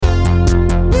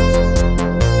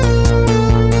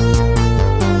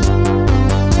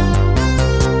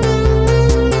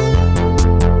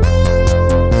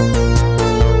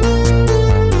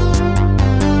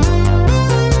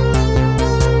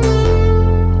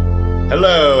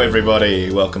Hello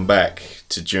everybody, welcome back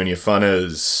to Junior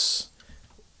Funners,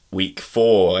 week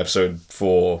 4, episode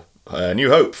 4, New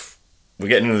Hope. We're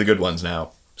getting into the good ones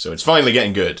now, so it's finally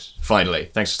getting good, finally.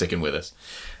 Thanks for sticking with us.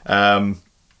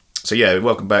 So yeah,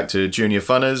 welcome back to Junior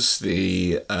Funners,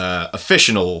 the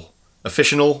official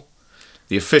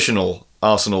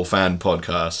Arsenal fan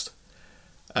podcast.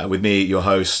 With me, your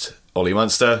host, Ollie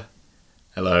Munster.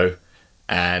 Hello.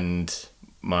 And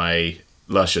my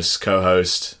luscious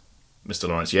co-host, Mr.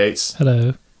 Lawrence Yates.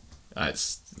 Hello.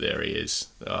 There he is.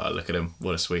 Oh, look at him.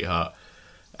 What a sweetheart.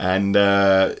 And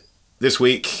this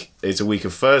week, it's a week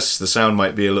of firsts. The sound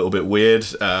might be a little bit weird.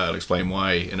 I'll explain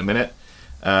why in a minute.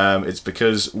 It's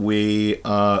because we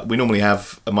normally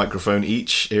have a microphone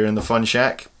each here in the Fun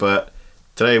Shack, but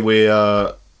today we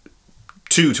are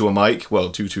 2 to a mic. Well,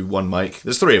 2 to 1 mic.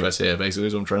 There's 3 of us here, basically,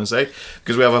 is what I'm trying to say.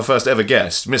 Because we have our first ever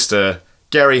guest, Mr.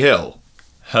 Gary Hill.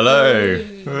 Hello.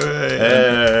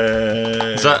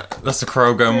 That's the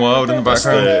crowd going wild in the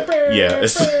background?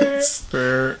 It's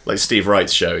like Steve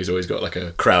Wright's show. He's always got like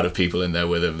a crowd of people in there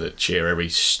with him that cheer every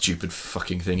stupid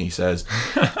fucking thing he says.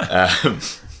 Yeah,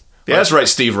 that's right,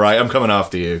 Steve Wright. I'm coming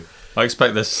after you. I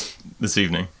expect this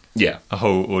evening. Yeah. A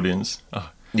whole audience. Oh.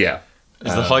 Yeah.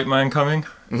 Is the hype man coming?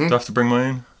 Do I have to bring mine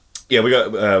in? Yeah, we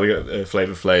got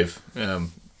Flavor Flav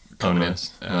coming in.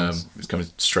 Nice. He's coming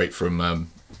straight from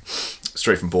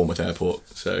Bournemouth Airport.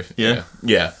 So Yeah.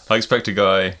 Yeah. I expect a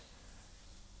guy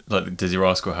like Dizzy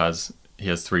Rascal has. He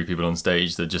has 3 people on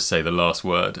stage that just say the last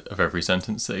word of every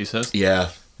sentence that he says. Yeah.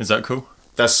 Is that cool?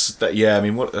 Yeah, I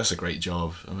mean, that's a great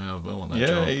job. I mean, I want that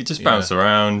job. Yeah, you just bounce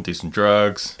around, do some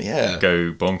drugs. Yeah.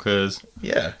 Go bonkers.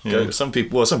 Yeah. Some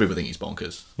people think he's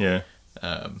bonkers. Yeah.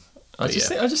 I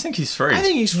just think he's free. I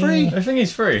think he's free. I think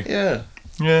he's free. Yeah.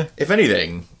 Yeah. If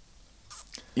anything,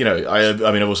 I mean,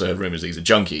 I've also heard rumours that he's a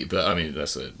junkie, but I mean,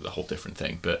 that's a whole different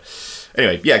thing. But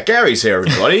anyway, yeah, Gary's here,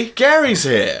 everybody. Gary's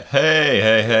here.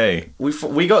 Hey.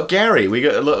 We got Gary. We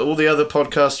got all the other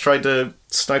podcasts tried to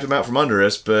snipe him out from under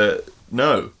us, but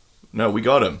no, we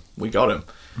got him.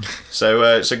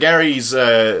 So Gary's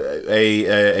another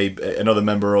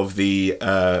member of the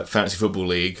Fantasy Football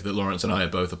League that Lawrence and I are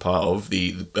both a part of,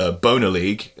 the Boner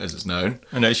League, as it's known.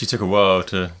 And it actually took a while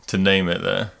to name it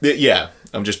there. Yeah,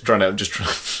 I'm just trying. I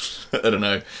don't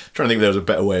know, trying to think if there was a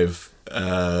better way of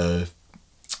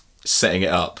setting it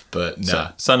up, but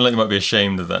nah. Sounded like you might be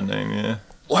ashamed of that name, yeah.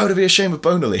 Why would I be ashamed of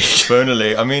Boner League? Boner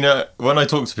League. I mean, when I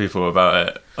talk to people about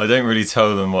it, I don't really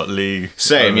tell them what league.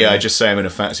 Same, I just say I'm in a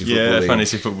fantasy football league. Yeah,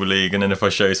 fantasy football league, and then if I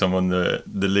show someone the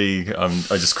league, I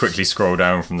just quickly scroll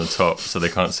down from the top so they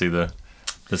can't see the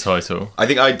title. I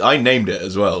think I named it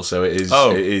as well, so it is.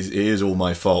 Oh. It is all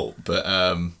my fault. But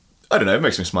I don't know. It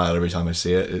makes me smile every time I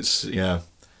see it. Yeah,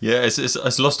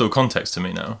 it's lost all context to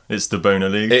me now. It's the Boner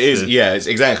League. It is. Yeah, it's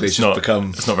exactly. It's just become.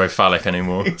 It's not very phallic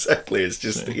anymore. Exactly. It's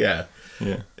just Yeah.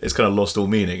 It's kind of lost all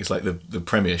meaning. It's like the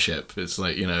Premiership. It's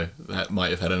like, that might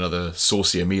have had another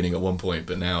saucier meaning at one point,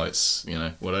 but now it's,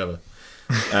 whatever.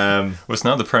 Well, it's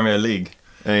now the Premier League.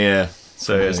 Yeah.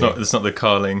 So it's not the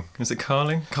Carling. Is it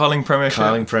Carling? Carling Premiership?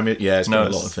 Carling Premier. Yeah, it's got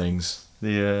a lot of things.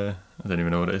 I don't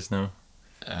even know what it is now.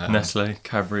 Nestle,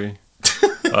 Cadbury.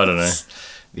 I don't know.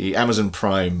 The Amazon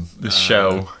Prime. The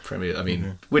Shell. Premier. I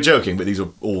mean, we're joking, but these are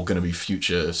all going to be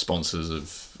future sponsors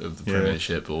of the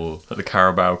Premiership, or like the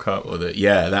Carabao Cup, or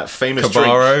that famous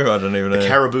Cabaro. Drink, I don't even know. The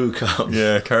Caribou Cup.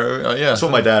 Yeah, Caribou. Yeah, that's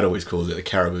what my dad always calls it, the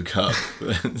Caribou Cup.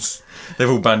 They've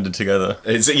all banded together.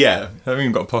 They haven't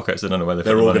even got pockets. I don't know where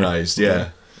they're organised.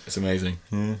 Yeah, it's amazing.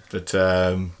 Yeah. But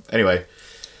anyway,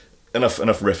 enough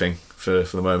riffing for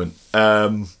the moment.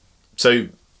 So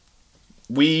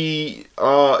we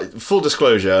are, full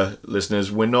disclosure,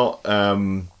 listeners, we're not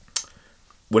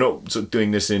sort of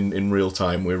doing this in real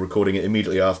time. We're recording it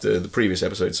immediately after the previous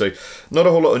episode, so not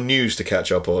a whole lot of news to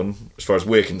catch up on as far as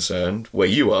we're concerned. Where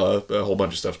you are, a whole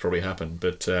bunch of stuff's probably happened,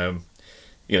 but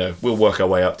we'll work our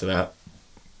way up to that.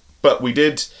 But we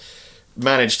did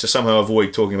manage to somehow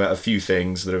avoid talking about a few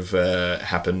things that have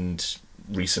happened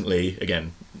recently.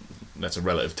 Again, that's a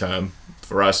relative term.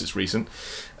 For us, it's recent.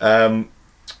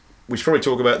 We should probably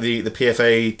talk about the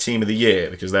PFA Team of the Year,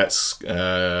 because that's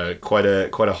quite a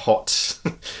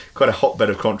hotbed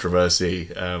of controversy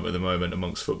at the moment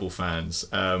amongst football fans.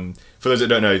 For those that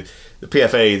don't know, the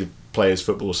PFA, the Players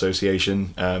Football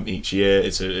Association, each year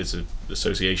it's an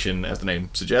association, as the name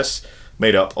suggests,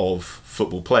 made up of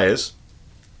football players,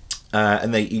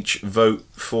 and they each vote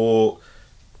for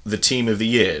the Team of the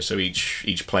Year. So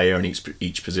each player in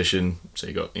each position. So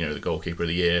you got the goalkeeper of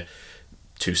the year,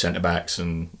 2 centre backs,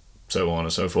 and so on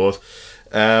and so forth.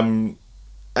 And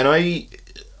I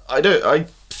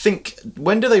think,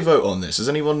 when do they vote on this? Does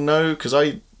anyone know? Because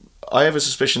I have a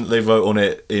suspicion that they vote on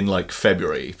it in like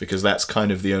February, because that's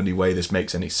kind of the only way this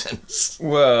makes any sense.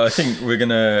 Well, I think we're going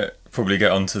to probably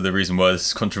get onto the reason why this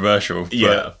is controversial. But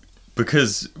Yeah.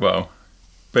 Because, well,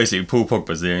 basically Paul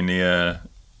Pogba's the only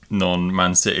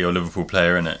non-Man City or Liverpool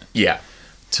player in it. Yeah.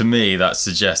 To me, that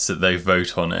suggests that they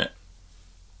vote on it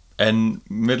in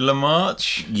middle of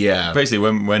March. Yeah. Basically,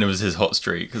 when it was his hot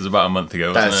streak, it was about a month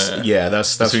ago, wasn't it? Yeah,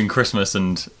 that's Between Christmas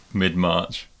and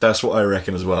mid-March. That's what I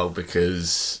reckon as well,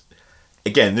 because,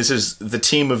 again, this is the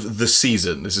team of the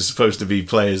season. This is supposed to be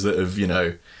players that have,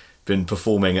 been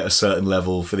performing at a certain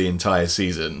level for the entire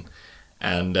season.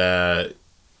 And,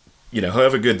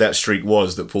 however good that streak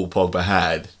was that Paul Pogba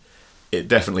had, it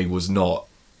definitely was not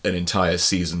an entire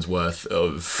season's worth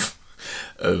of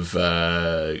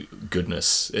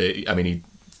goodness. He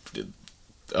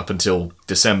up until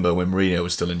December, when Mourinho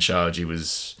was still in charge, he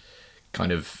was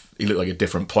he looked like a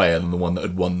different player than the one that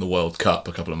had won the World Cup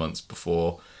a couple of months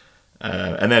before.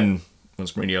 And then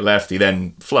once Mourinho left, he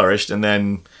then flourished, and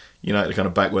then United are kind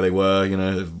of back where they were.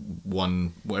 They've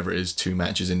won whatever it is, 2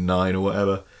 matches in 9 or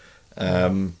whatever.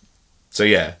 So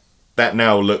yeah, that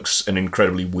now looks an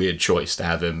incredibly weird choice to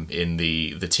have him in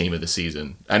the team of the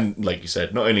season, and like you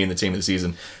said, not only in the team of the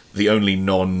season, the only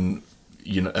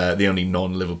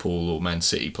non-Liverpool or Man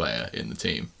City player in the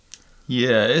team.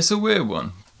 Yeah, it's a weird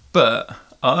one, but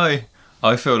I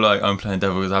feel like I'm playing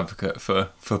devil's advocate for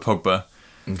Pogba.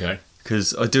 Okay.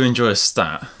 Because I do enjoy a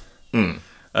stat,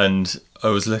 and I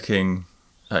was looking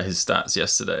at his stats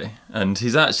yesterday, and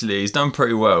he's done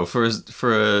pretty well for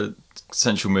a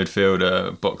central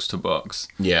midfielder, box to box.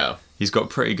 Yeah. He's got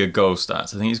pretty good goal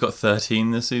stats. I think he's got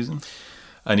 13 this season,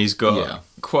 and he's got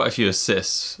quite a few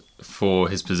assists for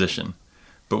his position.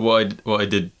 But what I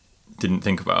didn't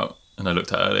think about, and I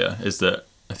looked at earlier, is that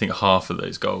I think half of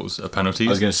those goals are penalties. I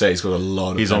was going to say he's got a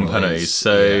lot of penalties. penalties. On penalties,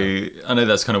 so I know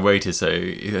that's kind of weighted. So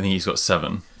I think he's got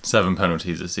seven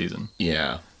penalties this season.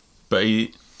 Yeah, but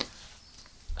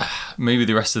maybe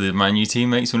the rest of the Man U team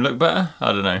makes him look better.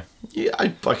 I don't know. Yeah,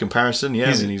 by comparison,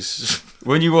 yeah. He's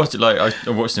when you watch it, like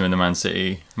I watched him in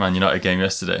the Man United game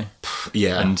yesterday.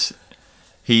 Yeah, and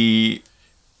he's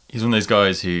one of those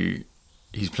guys who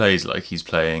plays like he's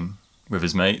playing with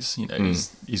his mates.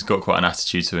 He's got quite an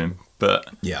attitude to him. But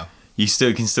yeah, you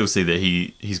can still see that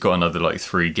he's got another like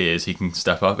 3 gears he can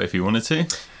step up if he wanted to.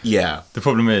 Yeah. The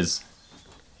problem is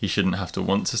he shouldn't have to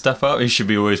want to step up. He should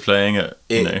be always playing at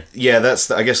Yeah,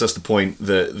 I guess that's the point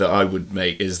that I would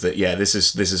make, is that this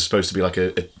is supposed to be like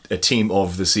a team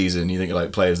of the season. You think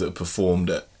like players that have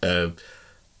performed at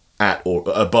or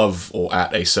above or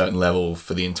at a certain level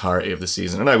for the entirety of the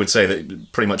season. And I would say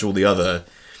that pretty much all the other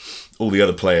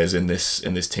players in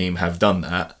this team have done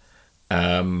that.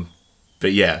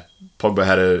 But yeah, Pogba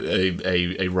had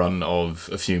a run of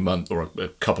a few months or a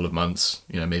couple of months,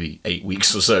 maybe 8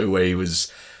 weeks or so, where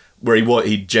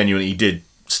he genuinely did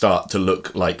start to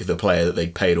look like the player that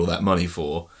they'd paid all that money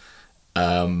for.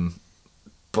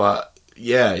 But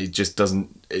yeah, it just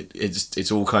doesn't.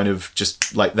 It's all kind of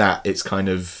just like that. It's kind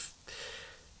of.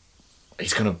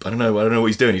 He's kind of. I don't know what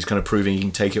he's doing. He's kind of proving he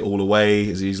can take it all away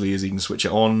as easily as he can switch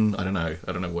it on. I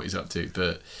don't know what he's up to,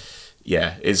 but.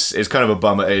 Yeah, it's kind of a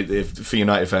bummer. For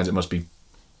United fans, it must be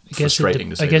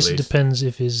frustrating to say the least. I guess it depends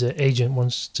if his agent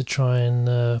wants to try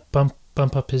and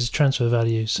bump up his transfer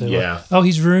value. So, yeah.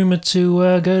 He's rumoured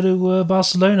to go to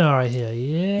Barcelona, I hear.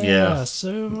 Yeah. Yeah.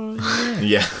 So,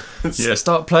 yeah. Yeah,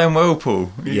 start playing well,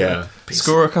 Paul. Yeah.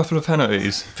 Score a couple of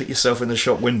penalties. Put yourself in the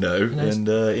shop window, and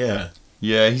yeah.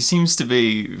 Yeah, he seems to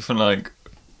be, from like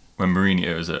when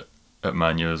Mourinho was at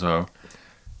Man U as well.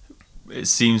 It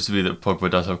seems to be that Pogba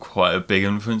does have quite a big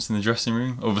influence in the dressing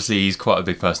room. Obviously, he's quite a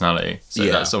big personality, so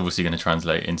that's obviously going to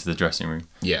translate into the dressing room.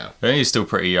 Yeah. I think he's still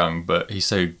pretty young, but he's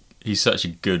such a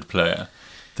good player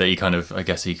that he kind of, I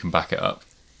guess, he can back it up.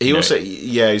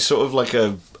 He's sort of like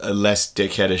a less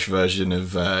dickheadish version of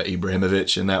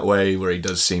Ibrahimovic in that way, where he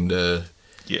does seem to...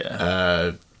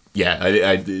 Yeah.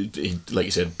 He, like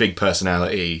you said, big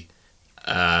personality,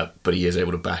 but he is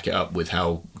able to back it up with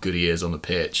how good he is on the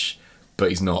pitch. But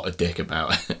he's not a dick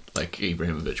about it like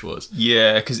Ibrahimovic was.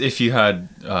 Yeah, because if you had,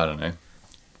 I don't know,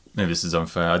 maybe this is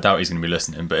unfair, I doubt he's going to be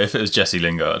listening, but if it was Jesse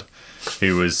Lingard,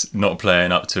 who was not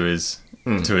playing up to his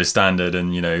standard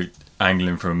and,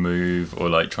 angling for a move or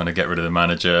like trying to get rid of the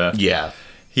manager,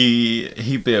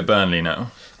 he'd be at Burnley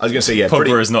now. I was going to say,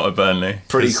 Pogba is not at Burnley.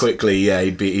 Pretty quickly,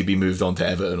 he'd be moved on to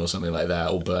Everton or something like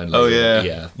that, or Burnley. Oh,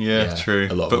 yeah, true.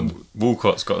 A lot but of them.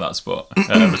 Walcott's got that spot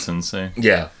at Everton, so...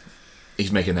 Yeah. He's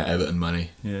making that Everton money.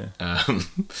 Yeah. I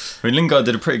mean, Lingard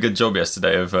did a pretty good job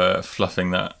yesterday of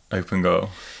fluffing that open goal.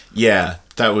 Yeah,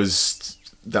 that was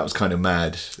kind of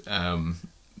mad.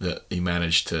 that he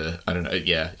managed to. I don't know.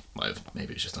 Yeah,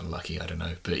 maybe it's just unlucky. I don't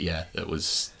know. But yeah, it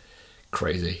was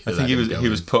crazy. I think he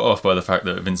was put off by the fact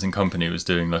that Vincent Kompany was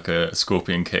doing like a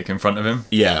scorpion kick in front of him.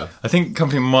 Yeah, I think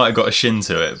Kompany might have got a shin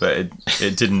to it, but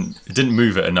it didn't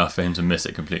move it enough for him to miss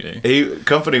it completely.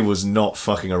 Kompany was not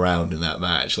fucking around in that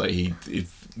match. Like he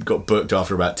got booked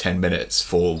after about 10 minutes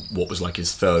for what was like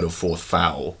his third or fourth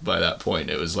foul. By that point,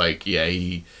 it was like, yeah,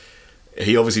 he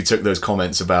obviously took those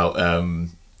comments about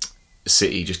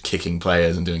City just kicking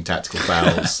players and doing tactical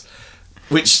fouls.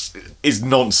 Which is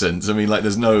nonsense. I mean, like,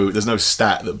 there's no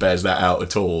stat that bears that out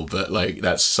at all. But like,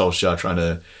 that's Solskjaer trying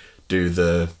to do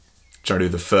the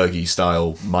Fergie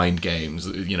style mind games,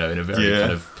 you know, in a very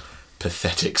kind of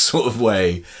pathetic sort of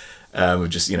way, of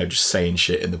just saying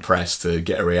shit in the press to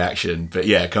get a reaction. But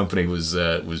yeah, Kompany was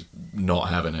not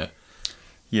having it.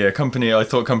 Yeah, Kompany. I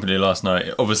thought Kompany last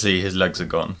night. Obviously, his legs are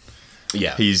gone.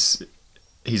 Yeah,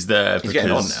 He's there because... He's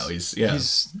getting on now. He's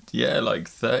like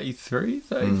 33,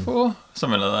 34,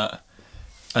 something like that.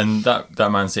 And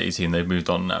that Man City team, they've moved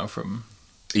on now from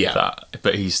that.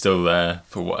 But he's still there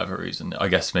for whatever reason. I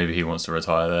guess maybe he wants to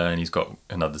retire there and he's got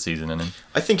another season in him.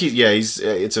 I think I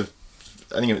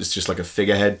think it's just like a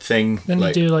figurehead thing. Then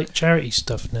he do like charity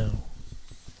stuff now.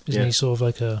 Isn't he sort of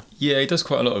like a... Yeah, he does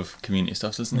quite a lot of community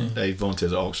stuff, doesn't he? He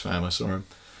volunteers at Oxfam, I saw him.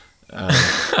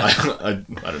 I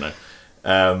don't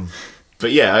know.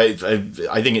 But yeah, I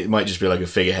think it might just be like a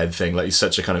figurehead thing. Like, he's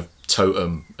such a kind of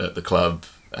totem at the club,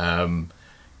 and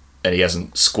he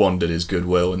hasn't squandered his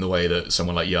goodwill in the way that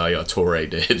someone like Yaya Toure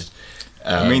did.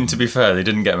 I mean, to be fair, they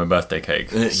didn't get him a birthday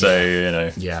cake, so you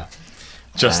know. Yeah.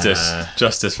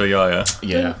 Justice for Yaya.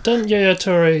 Yeah. Don't Yaya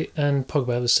Toure and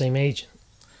Pogba have the same agent?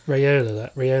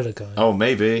 Raiola guy. Oh,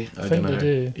 maybe. I think don't know. they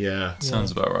do. Yeah. Sounds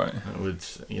about right.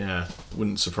 That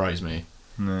wouldn't surprise me.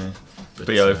 No.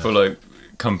 But yeah, I feel like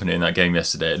Kompany in that game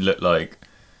yesterday, it looked like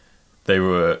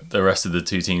the rest of the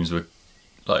two teams were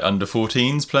like under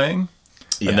 14s playing,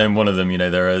 and then one of them, you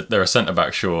know, they're a centre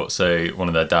back short, so one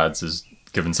of their dads has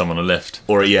given someone a lift,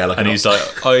 he's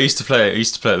like, I used to play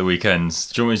at the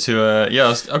weekends. Do you want me to?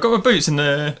 I've got my boots in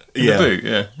the boot.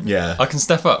 Yeah. I can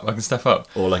step up.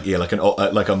 Or like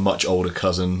a much older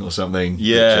cousin or something.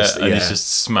 Yeah, he's just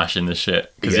smashing the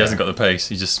shit because he hasn't got the pace.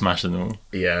 He's just smashing them all.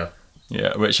 Yeah.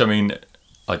 Yeah, which I mean,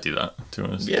 I do that, to be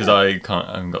honest, because I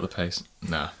haven't got the pace.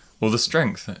 Nah. Or the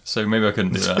strength, so maybe I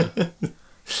couldn't do that.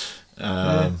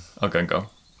 I'll go and go.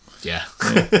 Yeah.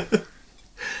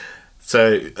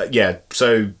 So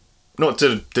not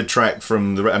to detract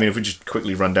from the... I mean, if we just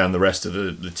quickly run down the rest of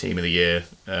the team of the year.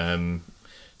 So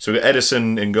we got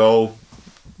Edison in goal.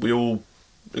 We all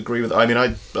agree with... I mean, I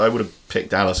would have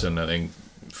picked Alisson, I think,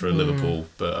 for Liverpool,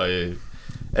 but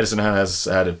Edison has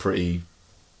had a pretty...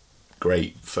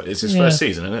 great. It's his first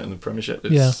season, isn't it, in the Premiership?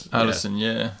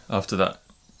 Alisson, after that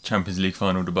Champions League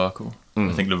final debacle,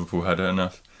 I think Liverpool had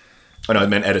enough. Oh no, I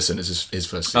meant Edison is his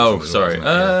first season. Oh, sorry.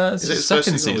 Is it his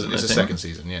second season? It's his second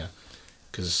season, yeah.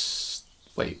 Because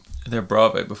wait, they had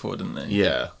Bravo before, didn't they?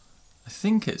 Yeah, I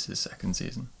think it's his second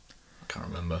season. I can't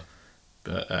remember,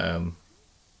 but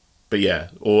yeah.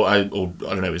 Or I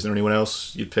don't know. Is there anyone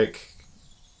else you'd pick?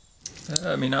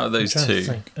 I mean, out of those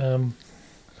two.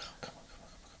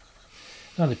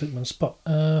 Now they put me on the spot.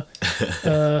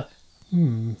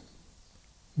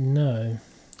 No.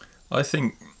 I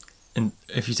think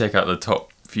if you take out the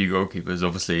top few goalkeepers,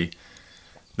 obviously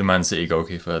the Man City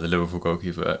goalkeeper, the Liverpool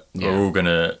goalkeeper are all going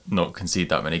to not concede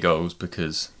that many goals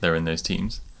because they're in those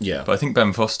teams. Yeah. But I think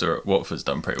Ben Foster at Watford's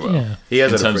done pretty well. Yeah. He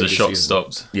has in terms of shots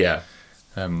stopped. Yeah.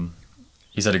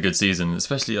 He's had a good season,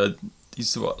 especially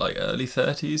he's early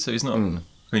 30s, so he's not. I mean,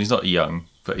 he's not young,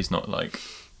 but he's not like.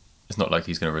 It's not like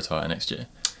he's going to retire next year.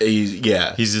 He's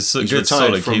a good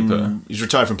solid keeper. He's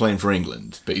retired from playing for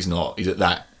England, but he's not. He's at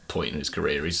that point in his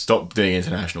career. He's stopped doing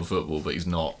international football, but he's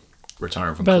not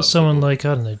retiring from. About someone football. like,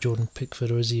 I don't know, Jordan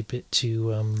Pickford, or is he a bit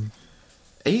too?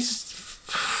 He's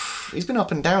been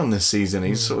up and down this season.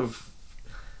 He's sort of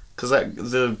because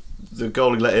the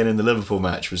goal he let in the Liverpool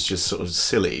match was just sort of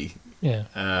silly. Yeah.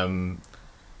 And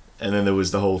then there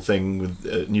was the whole thing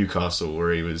with Newcastle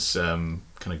where he was kind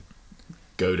of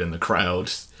goading the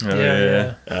crowd.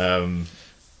 Yeah.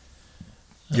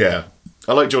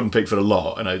 I like Jordan Pickford a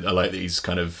lot, and I like that he's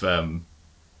kind of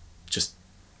just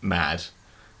mad,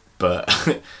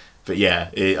 but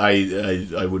yeah,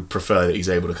 I would prefer that he's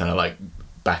able to kind of like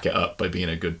back it up by being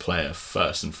a good player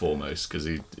first and foremost, because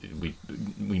we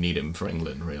need him for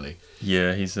England, really.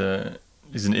 Yeah, he's an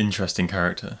interesting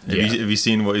character. Have you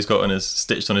seen what he's got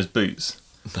stitched on his boots?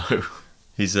 No.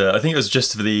 He's I think it was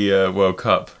just for the World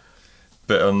Cup.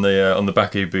 But on the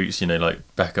back of your boots, like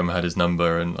Beckham had his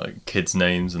number and like kids'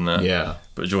 names and that. Yeah.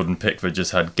 But Jordan Pickford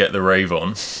just had "Get the Rave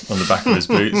on" the back of his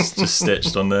boots, just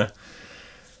stitched on there.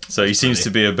 So he seems to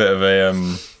be a bit of a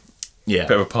bit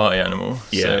of a party animal.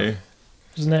 Yeah. So.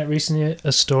 Wasn't that recently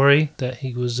a story that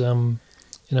he was in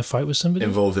a fight with somebody?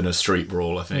 Involved in a street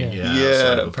brawl, I think. Yeah.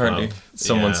 outside of a Apparently pub.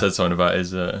 someone Yeah. said something about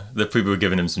his. The people were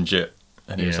giving him some jip,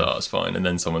 and he was Yeah. like, "Oh, it's fine." And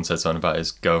then someone said something about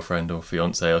his girlfriend or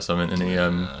fiance or something,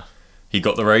 and he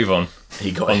got the rave on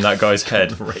He got on that guy's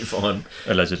head, rave on,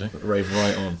 allegedly. rave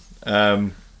right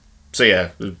on. So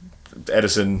yeah,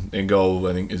 Edison in goal,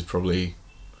 I think, is probably.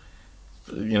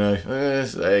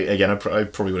 Again, I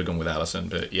probably would have gone with Alisson,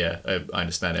 but yeah, I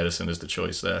understand Edison as the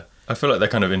choice there. I feel like they're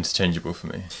kind of interchangeable for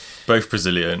me. Both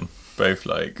Brazilian, both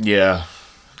like Yeah,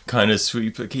 kind of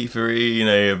sweeper keepery,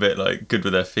 a bit like good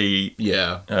with their feet.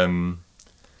 yeah.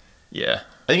 Yeah.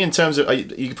 I think in terms of,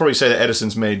 you could probably say that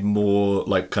Edison's made more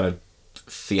like kind of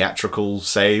theatrical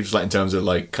saves, like in terms of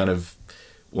like kind of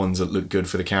ones that look good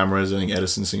for the cameras. I think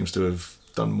Edison seems to have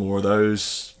done more of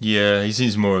those. Yeah, he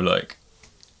seems more like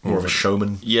More of a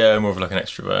showman. Yeah, more of like an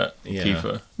extrovert Yeah.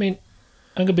 keeper. I mean,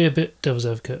 I'm going to be a bit devil's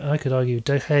advocate. I could argue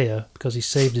De Gea, because he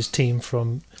saved his team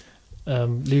from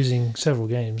losing several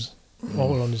games,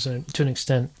 all on his own, to an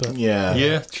extent. But Yeah.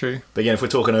 Yeah, true. But again, if we're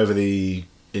talking over the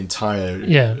entire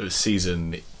Yeah.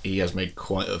 season, he has made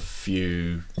quite a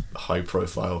few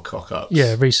high-profile cock-ups.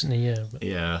 yeah, recently, yeah. But,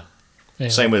 Yeah. yeah.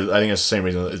 Same with, I think that's the same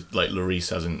reason that, like, Lloris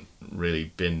hasn't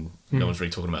really been, no one's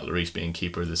really talking about Lloris being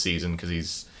keeper of the season because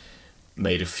he's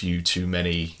made a few too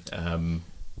many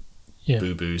Yeah.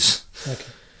 boo-boos. Okay.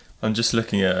 I'm just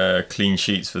looking at clean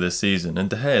sheets for this season, and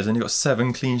De Gea's only got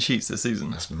 7 clean sheets this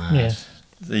season. That's mad. Yeah.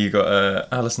 So you got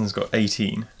Alisson's got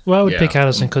 18. Well, I would Yeah. pick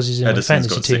Alisson because he's in Edison's my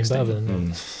got fantasy team, 16. but other than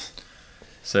that,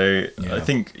 So Yeah. I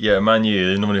think Man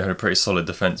U, they normally had a pretty solid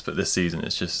defence, but this season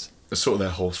it's just That's sort of their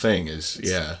whole thing is,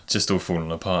 yeah. just all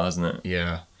falling apart, hasn't it?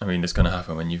 Yeah. I mean, it's going to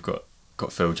happen when you've got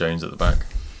Phil Jones at the back,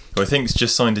 who I think's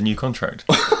just signed a new contract.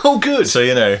 Oh, good! So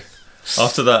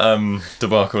after that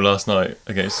debacle last night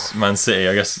against Man City,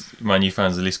 I guess Man U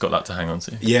fans at least got that to hang on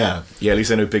to. Yeah. Yeah, at least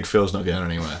they know Big Phil's not going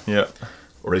anywhere. Yeah.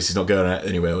 Or at least he's not going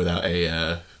anywhere without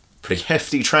a pretty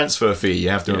hefty transfer fee, you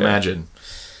have to Yeah. imagine.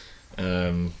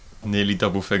 Nearly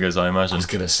double figures, I I imagine. was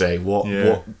going to say, what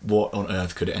on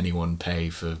earth could anyone pay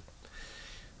for...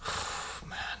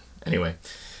 Man. Anyway.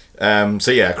 So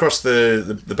yeah, across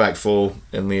the back four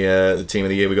in the team of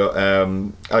the year, we got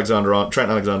Trent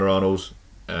Alexander-Arnold,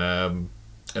 and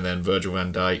then Virgil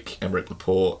van Dijk, Emerick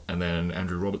Laporte, and then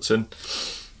Andrew Robertson.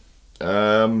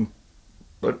 I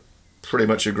pretty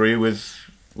much agree with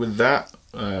that.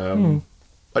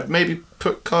 I'd maybe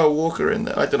put Kyle Walker in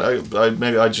there. I don't know.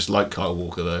 Maybe I just like Kyle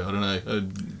Walker though. I don't know.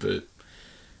 But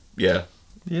yeah,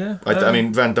 Yeah. I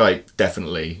mean Van Dijk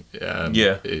definitely.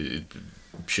 Yeah. It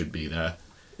should be there.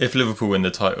 If Liverpool win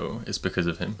the title, it's because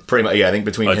of him. Pretty much. Yeah, I think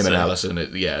between I'd him and say.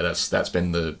 Alisson, that's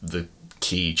been the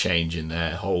key change in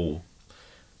their whole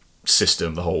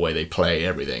system, the whole way they play,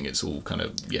 everything. It's all kind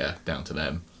of down to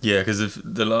them. Yeah, because if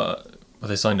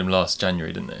they signed him last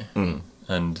January, didn't they?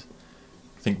 And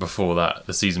I think before that,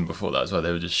 the season before that, as well,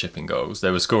 they were just shipping goals. They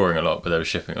were scoring a lot, but they were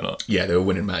shipping a lot. Yeah, they were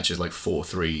winning matches like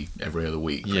 4-3 every other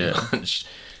week. Pretty Yeah. much.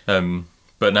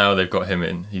 But now they've got him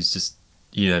in. He's just,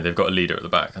 they've got a leader at the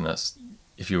back, and that's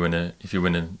if you're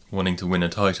wanting to win a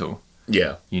title,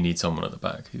 Yeah. you need someone at the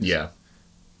back. Who's, Yeah.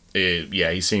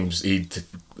 He seems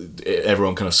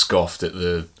everyone kind of scoffed at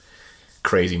the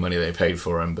crazy money they paid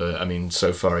for him, but I mean,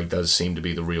 so far he does seem to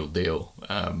be the real deal.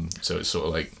 So it's sort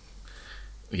of like,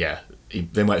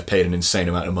 they might have paid an insane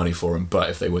amount of money for him, but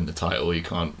if they win the title, you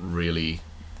can't really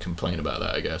complain about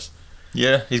that, I guess.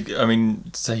 Yeah,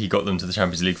 say he got them to the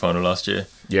Champions League final last year.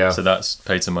 Yeah. So that's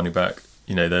paid some money back.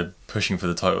 They're pushing for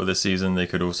the title this season. They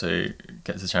could also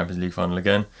get to the Champions League final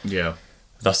again. Yeah.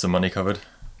 That's the money covered.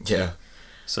 Yeah.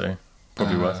 So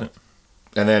probably worth it.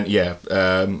 And then,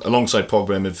 alongside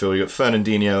Pogba in midfield, you got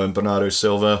Fernandinho and Bernardo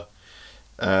Silva.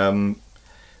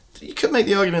 You could make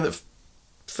the argument that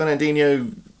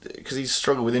Fernandinho, because he's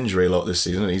struggled with injury a lot this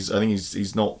season, I think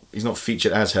he's not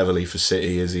featured as heavily for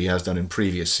City as he has done in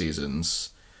previous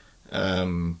seasons.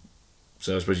 So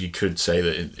I suppose you could say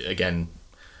that again,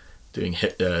 doing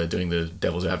the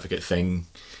devil's advocate thing,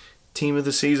 team of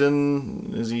the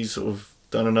season, has he sort of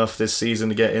done enough this season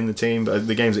to get in the team? But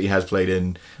the games that he has played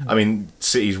in, I mean,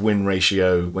 City's win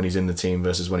ratio when he's in the team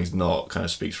versus when he's not kind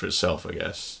of speaks for itself, I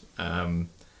guess. And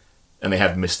they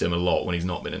have missed him a lot when he's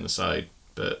not been in the side.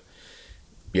 But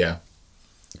yeah.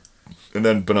 And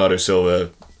then Bernardo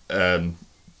Silva,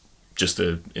 just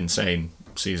an insane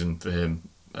season for him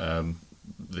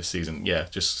this season. Yeah,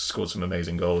 just scored some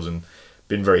amazing goals and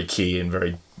been very key in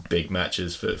very big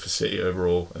matches for City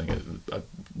overall. I think I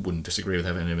wouldn't disagree with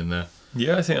having him in there.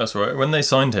 Yeah, I think that's right. When they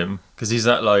signed him, because he's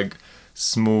that like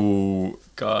small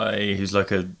guy who's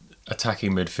like a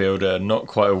attacking midfielder, not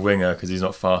quite a winger because he's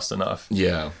not fast enough,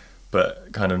 Yeah,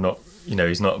 but kind of not.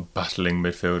 He's not a battling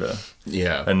midfielder,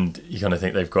 yeah, and you kind of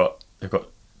think they've got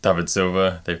David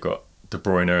Silva, they've got De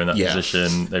Bruyne in that Yeah.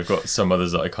 position, they've got some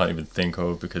others that I can't even think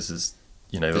of because there's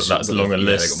that's a But, longer yeah,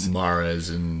 list. They got Mahrez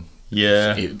and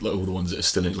Yeah, like, all the ones that are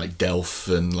still in, like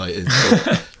Delph, and like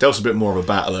Delph's a bit more of a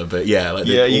battler, but yeah, like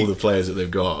Yeah, all the players that they've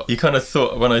got. you kind of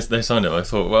thought when they signed him, I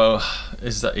thought, well,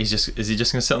 is he just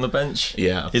going to sit on the bench?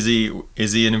 Yeah, Is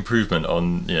he an improvement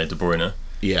on De Bruyne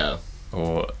yeah,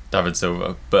 or David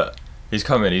Silva? But he's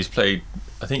come in, he's played.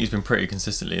 I think he's been pretty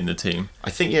consistently in the team.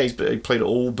 I think he played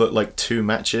all but like 2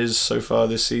 matches so far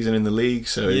this season in the league.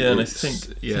 So Yeah, and I it's-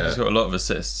 think he's got a lot of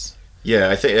assists. Yeah,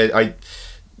 I think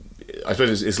I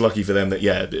suppose it's lucky for them that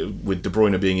with De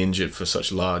Bruyne being injured for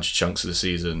such large chunks of the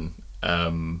season,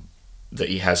 that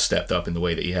he has stepped up in the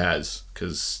way that he has.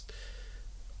 Because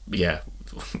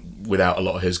without a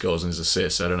lot of his goals and his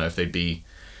assists, I don't know if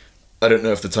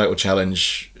the title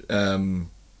challenge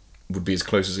would be as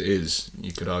close as it is.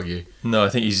 You could argue. No, I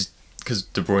think because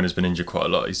De Bruyne has been injured quite a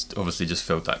lot. He's obviously just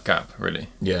filled that gap. Really,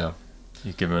 Yeah,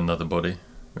 you give him another body,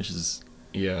 which is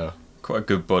yeah. quite a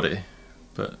good body,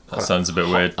 but that sounds a bit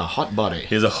weird. A hot body.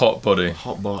 He has a hot body,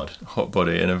 Hot bod. hot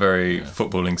body in a very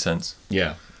footballing sense.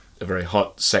 Yeah, a very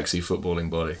hot, sexy footballing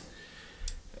body.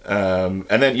 And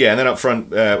then up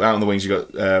front, out on the wings, you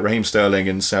got Raheem Sterling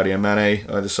and Sadio Mane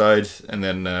either side, and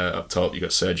then up top you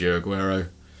got Sergio Aguero.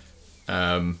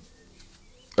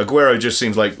 Aguero just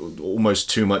seems like almost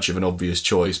too much of an obvious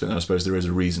choice, but I suppose there is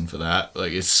a reason for that.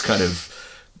 Like it's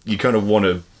you kind of want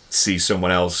to see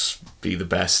someone else be the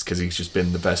best because he's just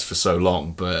been the best for so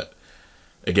long. But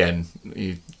again,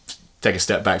 you take a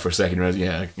step back for a second, and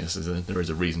I guess there is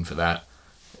a reason for that.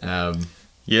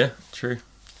 Yeah, true.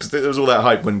 Because there was all that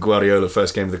hype when Guardiola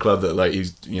first came to the club that like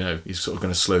he's sort of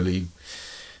going to slowly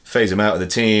phase him out of the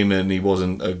team, and he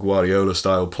wasn't a Guardiola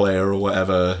style player or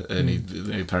whatever, and he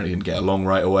apparently didn't get along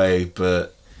right away.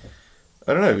 But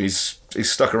I don't know, he's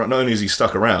stuck around. Not only is he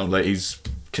stuck around, like he's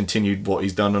continued what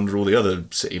he's done under all the other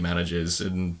City managers,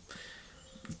 and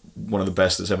one of the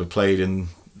best that's ever played in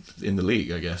the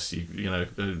league, I guess.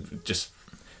 And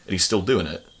he's still doing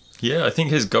it. Yeah, I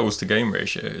think his goals to game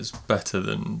ratio is better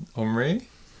than Henry.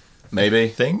 Maybe. I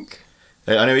think.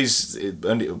 I know he's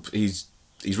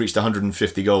reached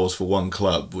 150 goals for one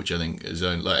club, which I think is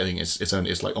only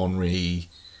it's like Henry,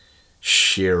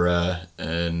 Shearer,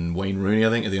 and Wayne Rooney. I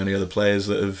think are the only other players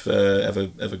that have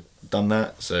ever done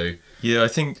that. So Yeah, I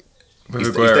think with he's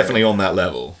Aguero, definitely on that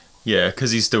level. Yeah,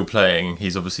 because he's still playing.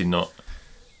 He's obviously not.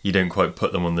 You don't quite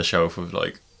put them on the shelf of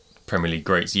like Premier League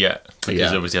greats yet, because Yeah.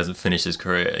 he obviously hasn't finished his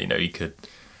career. He could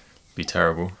be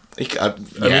terrible. I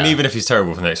I mean, even if he's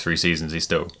terrible for the next 3 seasons, he's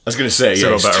still I was going to say,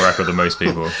 got a better record than most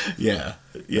people. yeah.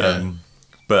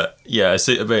 But yeah, as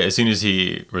soon as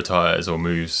he retires or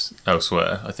moves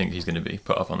elsewhere, I think he's going to be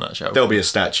put up on that shelf. There'll be a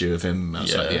statue of him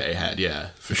outside Yeah. the Etihad,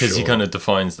 for because sure. he kind of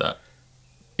defines that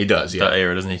he does, that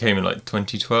era, doesn't he? He came in like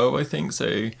 2012, I think.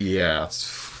 So yeah,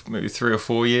 maybe 3 or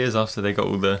 4 years after they got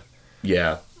all the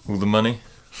money,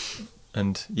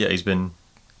 and yeah, he's been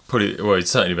he's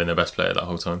certainly been their best player that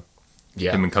whole time.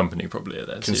 yeah. Him and company probably are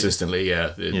there too. Consistently,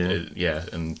 yeah.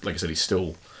 And like I said, he's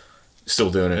still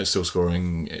doing it, still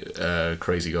scoring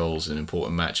crazy goals in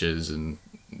important matches, and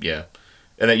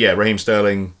then Raheem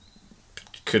Sterling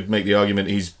could make the argument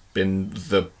he's been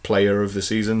the player of the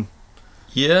season.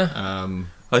 Yeah,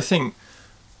 I think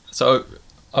so.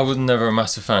 I was never a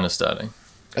massive fan of Sterling.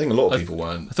 I think a lot of people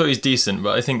weren't. I thought he was decent,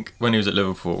 but I think when he was at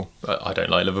Liverpool, I don't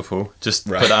like Liverpool. Just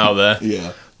Right. put that out there.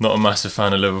 Yeah, Not a massive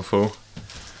fan of Liverpool.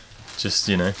 Just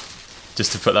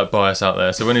just to put that bias out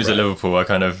there. So when he was at Right. Liverpool, I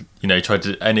kind of tried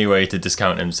to any way to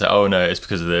discount him, say, oh no, it's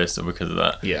because of this or because of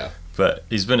that. yeah, But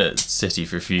he's been at City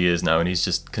for a few years now, and he's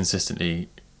just consistently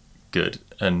good.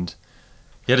 And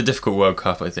he had a difficult World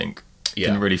Cup, I think. Yeah.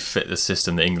 Didn't really fit the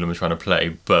system that England was trying to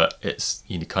play, but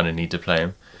you kind of need to play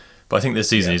him. But I think this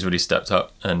season he's really stepped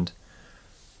up. And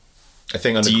I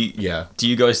think do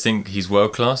you guys think he's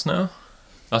world class now?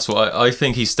 That's what I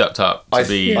think he's stepped up to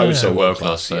be I would say a world world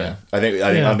class class. player. Yeah, I think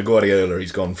Yeah. under Guardiola,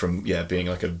 he's gone from being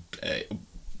like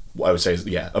what I would say is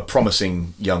a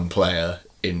promising young player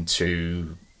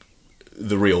into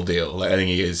the real deal. Like I think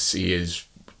he is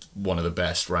one of the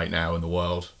best right now in the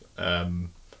world. I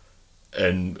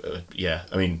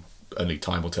mean, only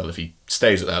time will tell if he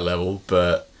stays at that level.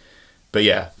 But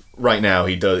yeah, right now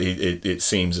he does. It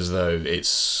seems as though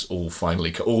it's all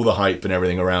finally all the hype and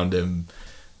everything around him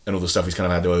and all the stuff he's kind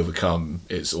of had to overcome,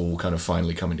 it's all kind of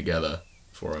finally coming together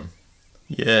for him.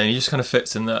 Yeah, and he just kind of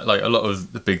fits in that. Like a lot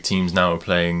of the big teams now are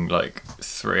playing like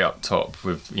 3 up top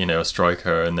with a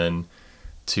striker and then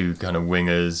 2 kind of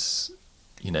wingers.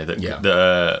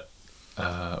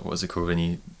 What's it called when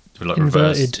you do like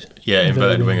Inverted. reverse? Yeah,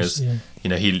 inverted wingers, wingers.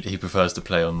 yeah. He prefers to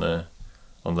play on the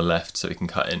left so he can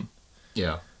cut in.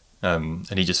 Yeah. And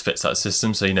he just fits that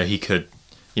system. So he could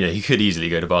easily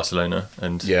go to Barcelona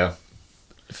and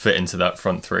fit into that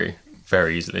front 3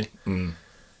 very easily.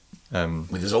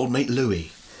 With his old mate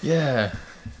Louis. Yeah.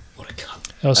 What a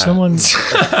cunt. Oh, someone.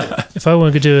 If I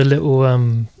want to do a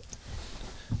little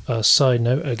side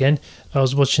note again, I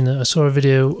saw a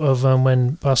video of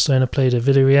when Barcelona played at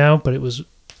Villarreal, but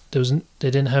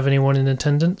they didn't have anyone in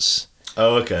attendance.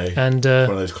 Oh, okay. And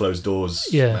one of those closed doors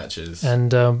matches.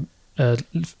 And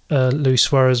Luis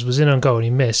Suarez was in on goal and he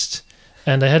missed.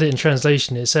 And they had it in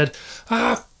translation. It said,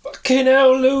 fucking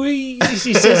hell, Louis.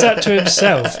 He says that to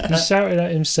himself. He's shouting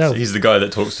at himself. So he's the guy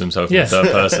that talks to himself in the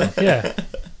third person. Yeah.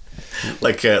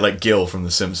 Like Gil from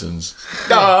The Simpsons.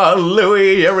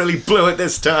 Louis, you really blew it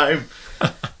this time.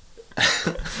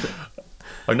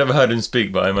 I've never heard him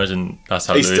speak, but I imagine that's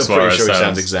how Luis Suarez Suarez sure sounds. He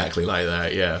sounds exactly like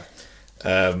that, yeah.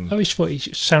 I wish he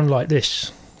should sound like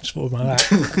this. Just what about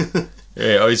that?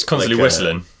 Yeah, he's constantly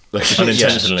whistling.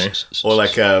 Unintentionally. Or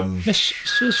like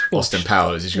Austin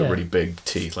Powers. He's got really big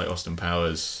teeth like Austin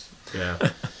Powers. Yeah.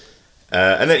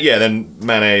 And then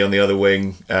Mane on the other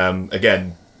wing.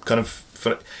 Again, kind of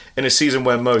in a season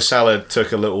where Mo Salah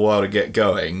took a little while to get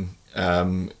going,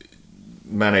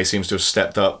 Mane seems to have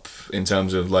stepped up in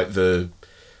terms of like the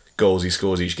goals he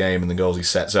scores each game and the goals he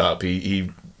sets up. He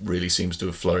really seems to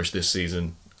have flourished this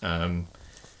season. Not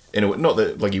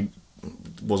that like he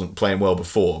wasn't playing well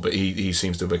before, but he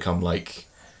seems to have become like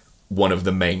one of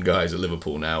the main guys at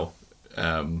Liverpool now.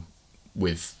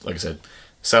 With, like I said,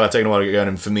 Salah taking a while to get going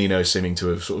and Firmino seeming to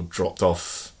have sort of dropped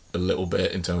off a little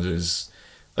bit in terms of his,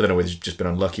 I don't know whether he's just been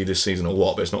unlucky this season or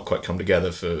what, but it's not quite come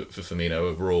together for Firmino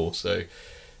overall. So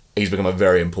he's become a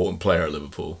very important player at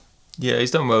Liverpool. Yeah, he's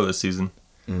done well this season.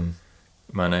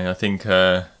 Mane, I think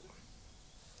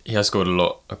he has scored a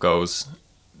lot of goals.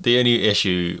 The only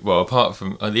issue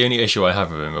I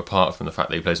have with him, apart from the fact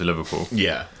that he plays for Liverpool,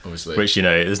 obviously, which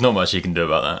there's not much he can do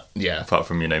about that. Yeah, apart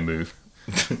from move.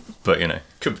 But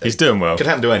he's doing well. Could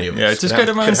happen to any of us. Yeah, just go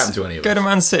to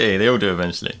Man City. They all do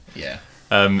eventually. Yeah.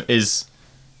 Is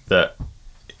that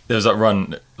there was that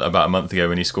run about a month ago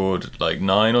when he scored like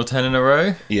 9 or 10 in a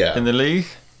row. Yeah. In the league,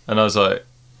 and I was like,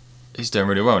 he's doing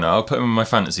really well now. I'll put him in my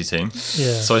fantasy team.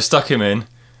 Yeah. So I stuck him in.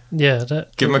 Yeah.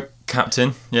 Give him a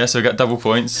captain. Yeah. So I got double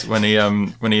points when he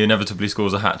inevitably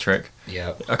scores a hat trick.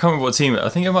 Yeah. I can't remember what team. I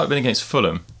think it might have been against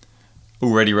Fulham.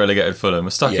 Already relegated Fulham. I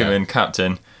stuck him in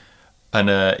captain. And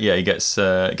he gets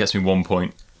me 1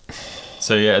 point.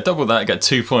 So double that, get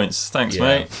 2 points. Thanks,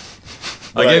 mate.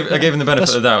 I gave him the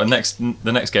benefit of the doubt.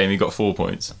 The next game he got 4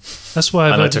 points. That's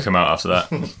why I took him out after that.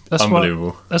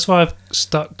 Unbelievable. That's why I've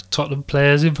stuck Tottenham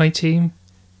players in my team,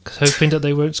 hoping that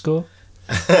they won't score.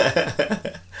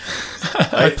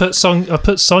 I put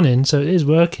Son in, so it is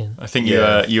working. I think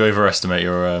you overestimate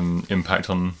your impact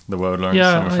on the world, Lawrence.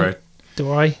 Yeah, I'm afraid.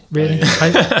 Do I really?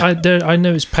 I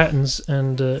know its patterns,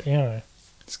 and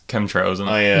it's chemtrails, isn't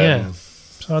it?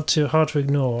 It's hard to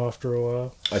ignore after a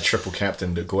while. I triple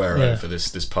captained Aguero for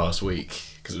this past week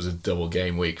because it was a double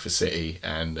game week for City,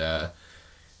 and I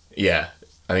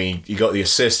mean he got the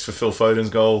assist for Phil Foden's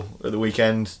goal at the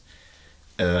weekend,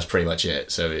 and then that's pretty much it.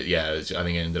 So I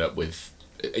think it ended up with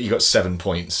you got 7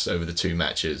 points over the 2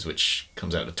 matches, which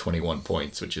comes out to 21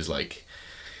 points, which is like,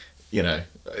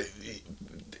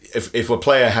 If a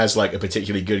player has like a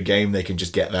particularly good game, they can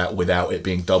just get that without it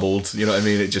being doubled. You know what I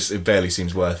mean? It barely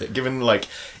seems worth it. Given like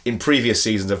in previous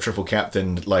seasons I've triple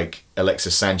captained like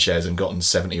Alexis Sanchez and gotten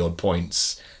 70 odd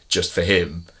points just for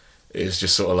him. It's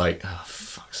just sort of like, oh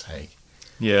fuck's sake.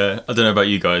 Yeah, I don't know about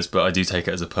you guys, but I do take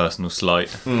it as a personal slight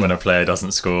when a player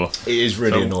doesn't score. It is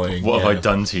really annoying. What have I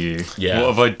done to you? Yeah. What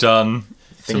have I done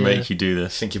to make you do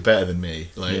this? I think you're better than me.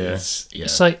 Like,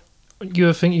 It's like you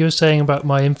were saying about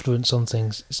my influence on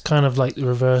things. It's kind of like the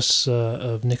reverse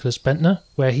of Nicholas Bentner,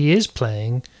 where he is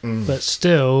playing, but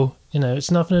still,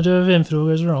 it's nothing to do with him if it all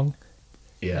goes wrong.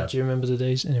 Yeah. Do you remember the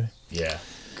days? Anyway. Yeah.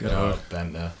 Good old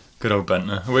Bentner. Good old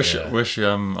Bentner. I wish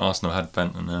Arsenal had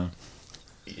Bentner now.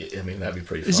 I mean, that'd be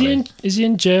pretty funny. Is he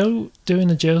in jail,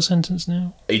 doing a jail sentence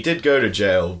now? He did go to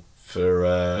jail for,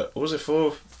 what was it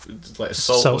for? Like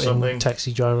assault or something?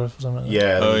 Taxi driver or something like that.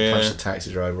 Yeah, he punched a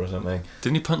taxi driver or something.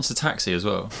 Didn't he punch the taxi as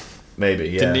well? Maybe,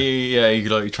 yeah. Didn't he? Yeah,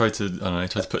 he tried to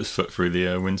put his foot through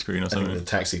the windscreen or something. I think the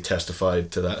taxi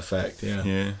testified to that effect, yeah.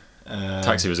 Yeah.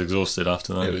 Taxi was exhausted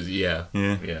after that. It was yeah.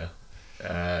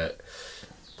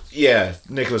 Yeah.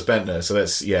 Nicholas Bentner. So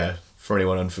that's for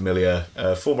anyone unfamiliar,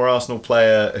 a former Arsenal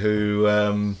player who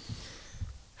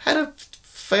had a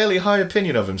fairly high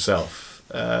opinion of himself.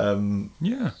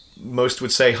 Most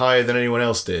would say higher than anyone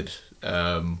else did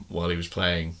while he was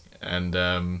playing,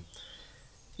 and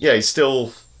he's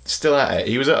still at it.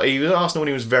 He was at Arsenal when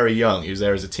he was very young. He was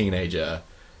there as a teenager,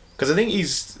 because I think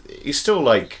he's still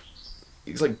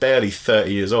he's barely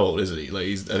 30 years old, isn't he?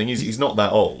 I think he's not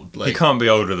that old. He can't be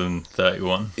older than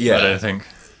 31. Yeah, I don't think.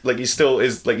 He still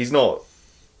is. He's not.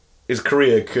 His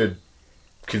career could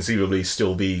conceivably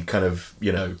still be kind of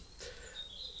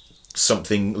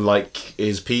something like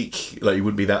his peak. He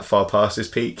wouldn't be that far past his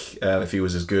peak if he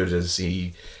was as good as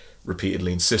he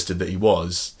repeatedly insisted that he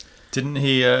was. Didn't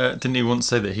he once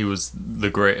say that he was the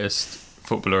greatest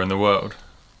footballer in the world?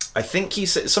 I think he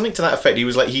said something to that effect. He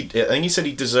was I think he said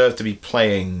he deserved to be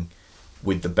playing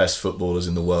with the best footballers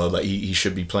in the world. He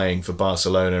should be playing for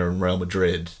Barcelona and Real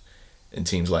Madrid and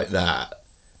teams like that,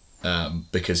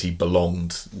 because he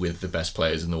belonged with the best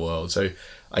players in the world. So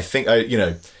I think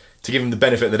to give him the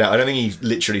benefit of the doubt, I don't think he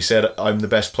literally said I'm the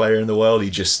best player in the world. He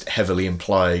just heavily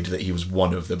implied that he was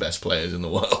one of the best players in the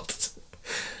world.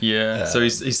 Yeah. So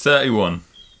he's 31,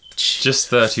 just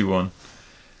 31.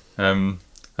 And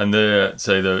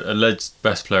the alleged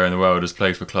best player in the world has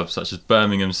played for clubs such as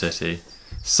Birmingham City,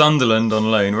 Sunderland on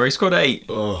loan, where he scored 8.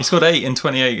 Oh. He scored 8 in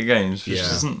 28 games, which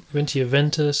isn't. He went to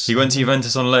Juventus. He went to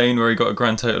Juventus on loan, where he got a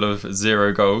grand total of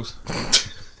 0 goals.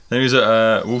 Then he was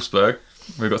at Wolfsburg,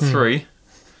 where he got 3.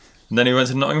 And then he went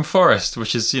to Nottingham Forest,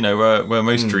 which is where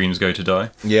most dreams go to die.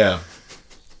 Yeah.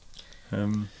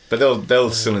 But they'll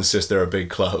still insist they're a big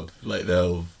club. They've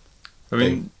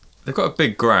got a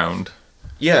big ground.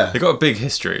 Yeah. They've got a big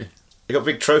history. They've got a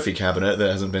big trophy cabinet that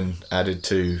hasn't been added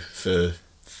to for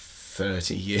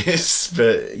 30 years.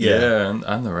 But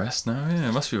and the rest now. Yeah,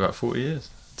 it must be about 40 years.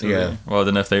 Yeah. Well, I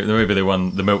don't know if maybe they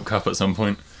won the Milk Cup at some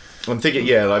point. I'm thinking,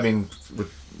 late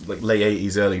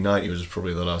 80s, early 90s was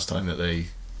probably the last time that they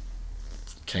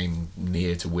came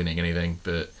near to winning anything.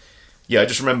 But I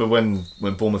just remember when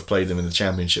Bournemouth played them in the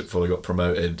Championship before they got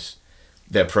promoted,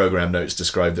 their programme notes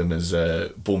described them as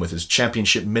Bournemouth as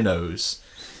Championship minnows,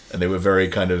 and they were very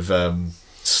kind of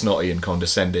snotty and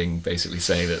condescending, basically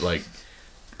saying that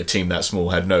a team that small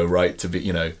had no right to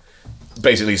be,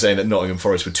 basically saying that Nottingham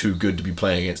Forest were too good to be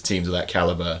playing against teams of that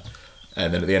calibre.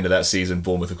 And then at the end of that season,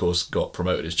 Bournemouth, of course, got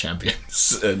promoted as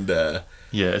champions. And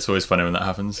it's always funny when that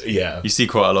happens. Yeah, you see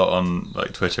quite a lot on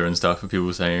Twitter and stuff, of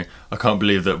people saying, "I can't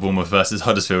believe that Bournemouth versus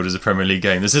Huddersfield is a Premier League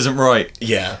game. This isn't right."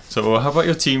 Yeah. So, well, how about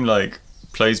your team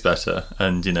plays better?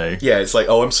 And Yeah, it's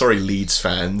I'm sorry, Leeds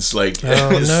fans. Oh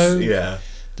no. Yeah.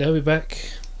 They'll be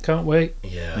back. Can't wait.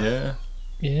 Yeah.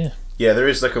 Yeah. Yeah,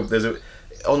 there's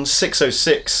on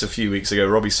 606 a few weeks ago,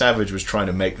 Robbie Savage was trying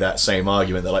to make that same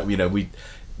argument that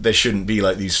there shouldn't be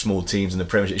these small teams in the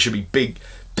Premiership. It should be big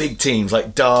teams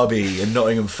like Derby and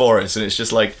Nottingham Forest, and it's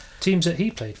just teams that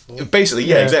he played for.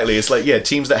 Basically, exactly. It's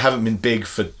teams that haven't been big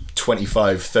for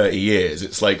 25, 30 years.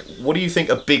 It's what do you think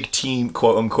a big team,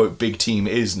 quote unquote, big team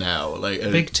is now?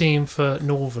 A big team for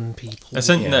northern people.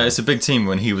 No, it's a big team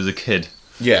when he was a kid.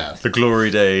 Yeah. The glory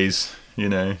days,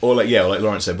 Or like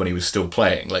Lawrence said, when he was still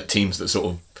playing, teams that sort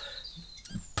of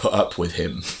put up with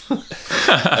him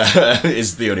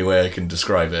is the only way I can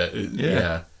describe it.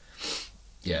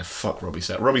 Yeah, fuck Robbie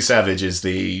Savage. Robbie Savage is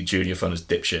the Junior Funners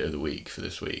dipshit of the week for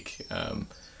this week.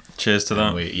 Cheers to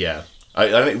that.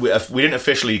 I think we didn't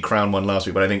officially crown one last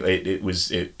week, but I think it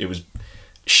was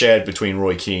shared between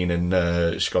Roy Keane and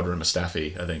Shkodran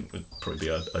Mustafi. I think would probably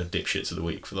be our dipshits of the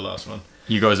week for the last one.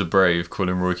 You guys are brave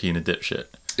calling Roy Keane a dipshit.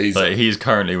 He's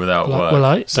currently without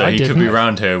work, so he could be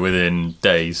around here within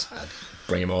days.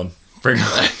 Bring him on.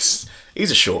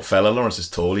 He's a short fella. Lawrence is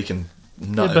tall. He can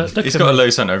nut him. He's got a low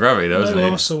centre of gravity, though, hasn't he?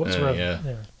 Also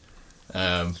whatsoever.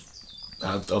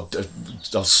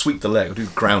 I'll sweep the leg. I'll do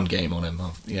ground game on him.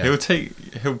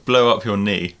 He'll blow up your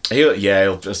knee.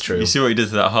 That's true. You see what he did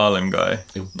to that Harlem guy?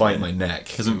 He'll bite my neck.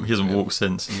 He hasn't walked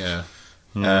since. Yeah.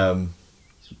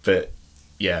 But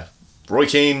yeah, Roy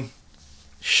Keane,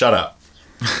 shut up.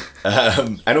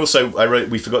 And also,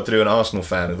 we forgot to do an Arsenal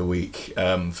fan of the week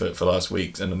for last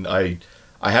week's, and I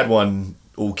had one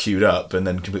all queued up and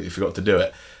then completely forgot to do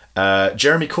it.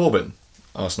 Jeremy Corbyn,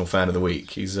 Arsenal fan of the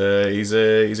week. He's a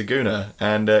gooner,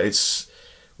 and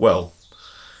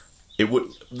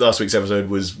last week's episode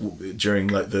was during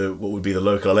what would be the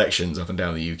local elections up and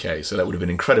down the UK, so that would have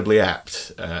been incredibly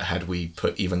apt had we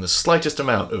put even the slightest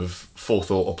amount of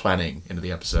forethought or planning into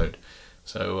the episode.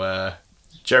 So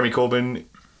Jeremy Corbyn,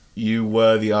 you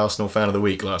were the Arsenal fan of the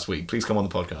week last week. Please come on the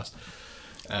podcast.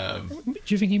 Do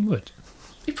you think he would?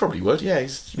 He probably would. Yeah,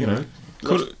 he's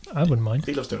I wouldn't mind.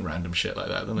 he loves doing random shit like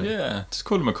that, doesn't he? Yeah, just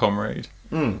call him a comrade.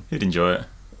 Mm. He'd enjoy it.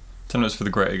 Tell him it's for the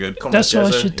greater good. Comrade That's what I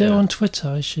Jezza, should do yeah. on Twitter.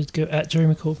 I should go at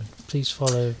Jeremy Corbyn. Please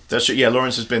follow. That's true. Yeah,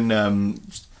 Lawrence has been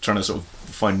trying to sort of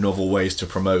find novel ways to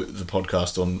promote the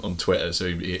podcast on Twitter. So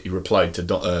he replied to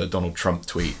Donald Trump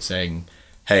tweet saying,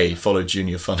 "Hey, follow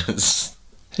Junior Funners."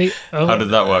 Hey, How did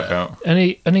that work out? And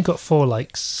he only got 4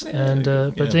 likes, but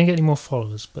didn't get any more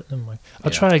followers. But never mind.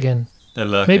 I'll try again. They're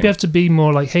lurking. Maybe I have to be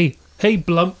more like, hey,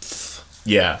 Blumph.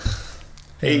 Yeah.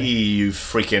 Hey, you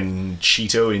freaking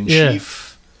Cheeto in Yeah.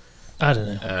 chief. I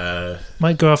don't know.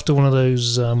 Might go after one of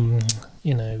those,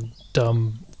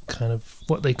 dumb kind of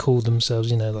what they call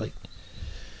themselves. Like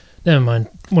never mind.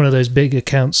 One of those big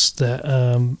accounts that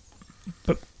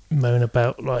but moan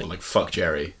about Like fuck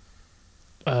Jerry.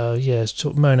 sort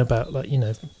of moan about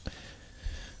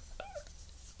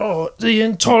oh, the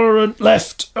intolerant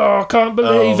left. Oh, I can't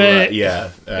believe it.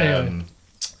 Yeah. Anyway.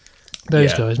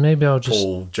 Those guys. Maybe I'll just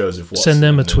Paul Joseph Watson. send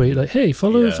them a tweet like, "Hey,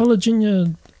 follow Junior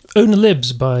Own the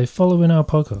Libs by following our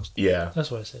podcast." Yeah.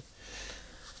 That's what I said.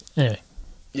 Anyway,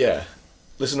 Yeah.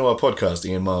 Listen to our podcast,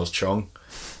 Ian Miles Chong.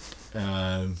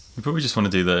 We probably just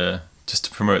want to do just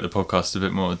to promote the podcast a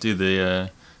bit more, do the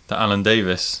Alan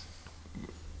Davis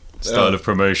style of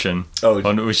promotion,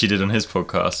 which he did on his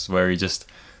podcast, where he just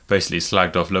basically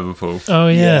slagged off Liverpool. oh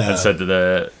yeah, And said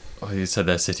that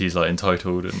their city's like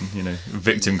entitled and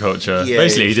victim culture. Yeah,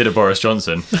 Basically, he did a Boris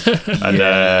Johnson, and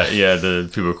the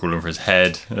people were calling for his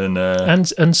head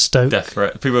and Stoke. death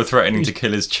threat. People were threatening to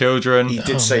kill his children. He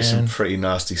did say some pretty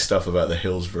nasty stuff about the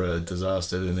Hillsborough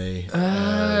disaster, didn't he?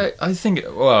 I think,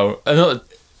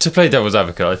 to play devil's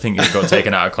advocate, I think it got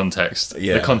taken out of context.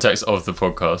 Yeah. The context of the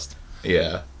podcast.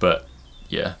 Yeah. But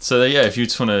yeah, so if you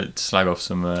just want to slag off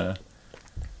some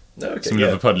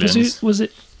Liverpudlians. Was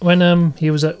it when he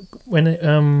was at when it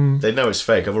They know it's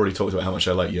fake. I've already talked about how much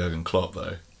I like Jurgen Klopp,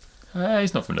 though.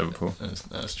 He's not from Liverpool.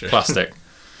 That's true. Plastic.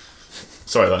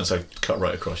 Sorry, Lance, I cut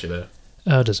right across you there.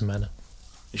 Oh, it doesn't matter.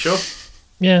 You sure?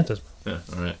 Yeah, it does. Yeah,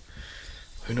 all right.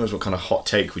 Who knows what kind of hot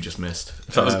take we just missed?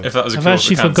 If that was a I've cure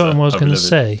actually for cancer, forgotten what I was I'd be going to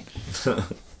livid.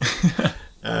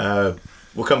 say.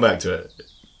 We'll come back to it.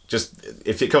 Just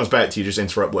if it comes back to you, just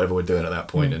interrupt whatever we're doing at that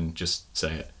point and just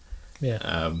say it.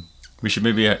 Yeah. We should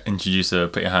maybe introduce a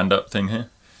put your hand up thing here,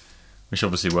 which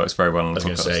obviously works very well on I the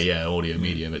was podcast. going to say, audio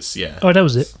medium. It's Oh, that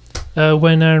was it.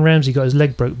 When Aaron Ramsey got his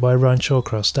leg broke by Ryan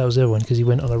Shawcross, that was the other one because he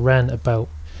went on a rant about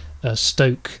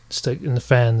Stoke and the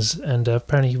fans, and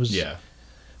apparently he was. Yeah.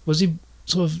 Was he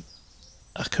sort of?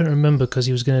 I can't remember because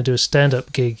he was going to do a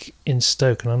stand-up gig in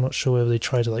Stoke, and I'm not sure whether they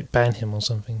tried to ban him or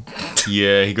something.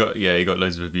 Yeah, he got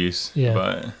loads of abuse. Yeah.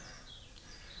 About it.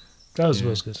 That was what I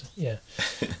was going to say. Yeah.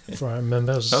 Before I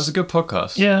remember, That was a good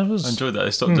podcast. Yeah, it was. I enjoyed that.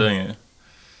 They stopped doing it.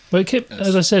 But it kept,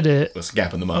 as I said, There's a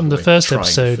gap in the market. on the we're first trying to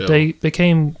episode, fill. they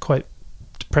became quite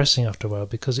depressing after a while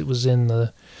because it was in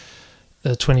the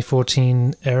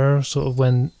 2014 era, sort of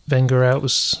when Wenger out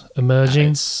was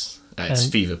emerging. It's And-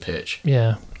 fever pitch.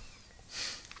 Yeah,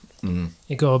 Mm.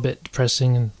 it got a bit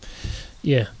depressing, and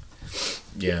yeah,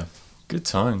 Yeah. Good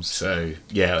times. So,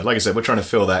 like I said, we're trying to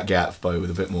fill that gap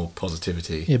with a bit more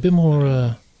positivity. a bit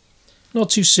more, not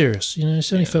too serious.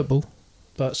 It's only football,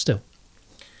 but still.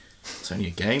 It's only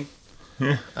a game.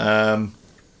 Yeah.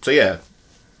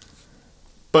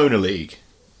 Boner League.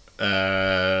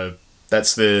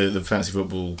 That's the fantasy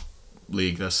football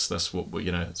league. That's what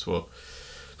that's what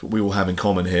we all have in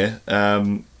common here.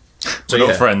 We're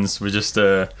not friends. We're just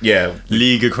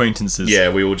league acquaintances.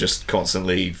 Yeah, we all just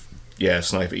constantly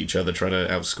snipe at each other, trying to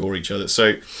outscore each other.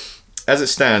 So as it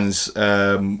stands,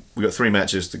 we've got 3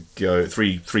 matches to go,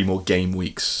 three more game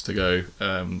weeks to go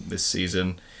this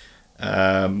season.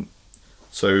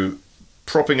 So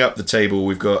propping up the table,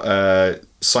 we've got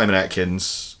Simon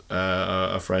Atkins,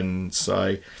 our friend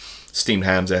Si, Steamed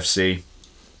Hams FC.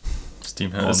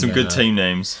 Steam has some good team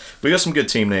names. We got some good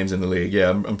team names in the league. Yeah,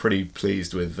 I'm pretty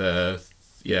pleased with.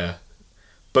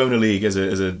 Boner League as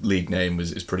a league name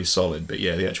is pretty solid, but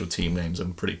the actual team names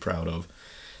I'm pretty proud of.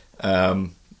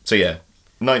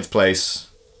 9th place.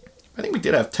 I think we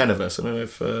did have 10 of us. I don't know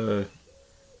if I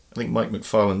think Mike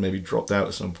McFarlane maybe dropped out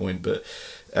at some point, but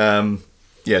so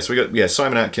we got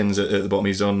Simon Atkins at the bottom.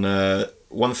 He's on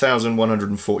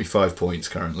 1,145 points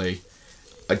currently.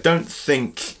 I don't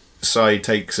think Si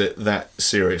takes it that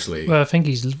seriously. Well, I think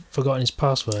he's forgotten his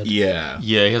password. Yeah,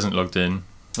 he hasn't logged in.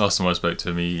 Last time I spoke to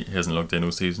him, he hasn't logged in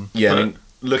all season. Yeah, But I mean,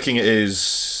 looking at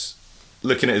his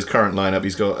current lineup,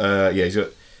 he's got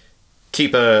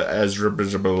keeper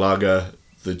Azrabalaga,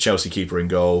 the Chelsea keeper in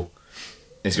goal.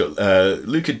 He's got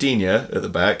Luca Digne at the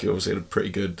back. He obviously had a pretty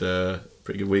good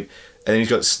week. then he's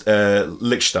got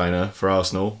Lichtsteiner for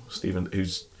Arsenal, Stephen,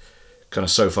 who's kind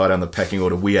of so far down the pecking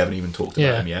order we haven't even talked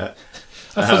about him yet.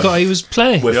 I forgot he was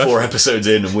playing. We're 4 episodes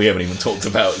in and we haven't even talked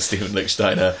about Stephen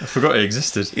Lichtsteiner. I forgot he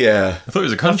existed. Yeah. I thought it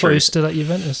was a I thought he country. was still at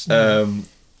Juventus. And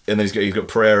then he's got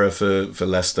Pereira for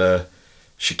Leicester,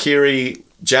 Shaqiri,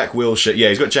 Jack Wilshere. Yeah,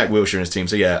 he's got Jack Wilshere in his team.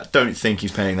 So yeah, I don't think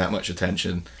he's paying that much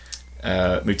attention.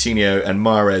 Moutinho and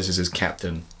Mahrez is his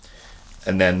captain.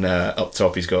 And then up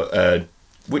top he's got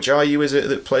which IU is it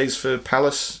that plays for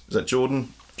Palace? Is that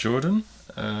Jordan? Jordan?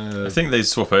 I think they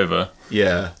swap over.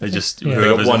 Yeah. They just Yeah.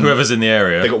 whoever's in the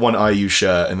area. They got one IU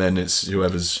shirt, and then it's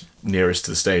whoever's nearest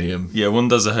to the stadium. Yeah, one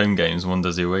does the home games, one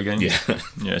does the away games. Yeah.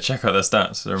 Yeah, check out their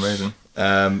stats; they're amazing.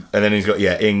 And then he's got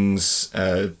Ings,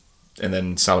 and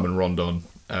then Salomon Rondon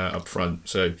up front.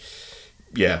 So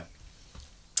yeah,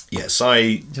 Sai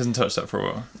He hasn't touched that for a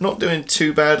while. not doing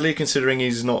too badly considering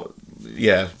he's not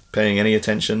paying any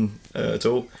attention at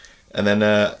all. And then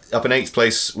up in 8th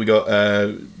place we got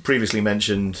previously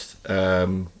mentioned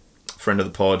friend of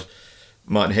the pod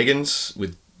Martin Higgins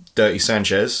with Dirty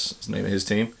Sanchez, is the name of his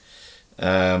team.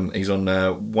 He's on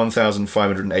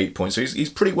 1,508 points, so he's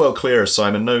pretty well clear of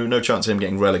Simon. No chance of him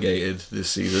getting relegated this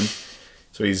season.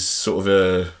 So he's sort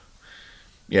of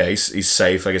he's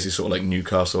safe. I guess he's sort of like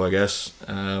Newcastle, I guess.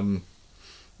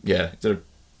 He's had a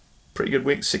pretty good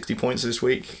week, 60 points this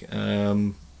week.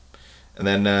 And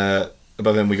then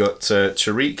above him we got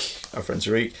Tariq, our friend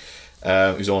Tariq,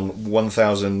 who's on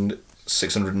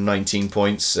 1,619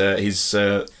 points. His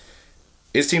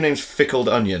team name's Pickled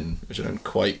Onion, which I don't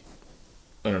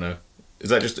know. Is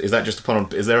that just a pun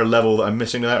on? Is there a level that I'm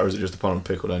missing to that, or is it just a pun on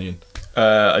Pickled Onion?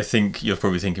 I think you're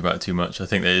probably thinking about it too much. I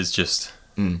think there is just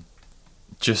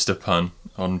a pun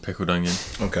on pickled onion.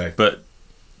 Okay. But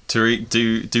Tariq,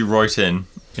 do write in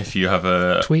if you have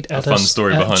a Tweet at fun us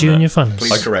story at behind Junior that. Funners.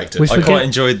 Please correct it. We I forget- quite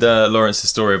enjoyed Lawrence's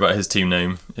story about his team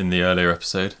name in the earlier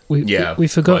episode. We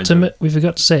forgot Quite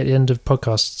enjoyed to say at the end of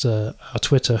podcasts our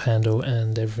Twitter handle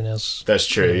and everything else. That's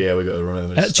true. Yeah, we got to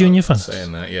remember to At start Junior Funners.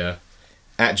 saying that. Yeah,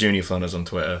 at Junior Funners on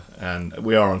Twitter, and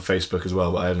we are on Facebook as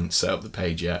well. But I haven't set up the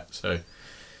page yet, so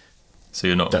So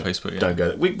you're not on Facebook yet? don't go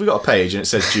there. We got a page and it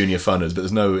says Junior Funners, but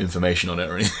there's no information on it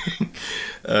or anything.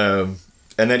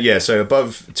 And then so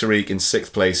above Tariq in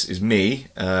 6th place is me.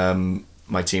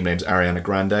 My team name's Ariana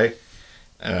Grande.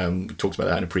 We talked about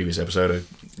that in a previous episode.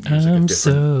 I use like a I'm different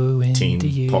so into teen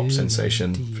you, pop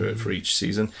sensation into you. for each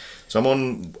season. So I'm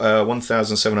on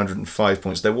 1,705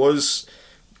 points. It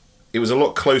was a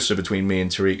lot closer between me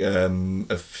and Tariq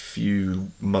a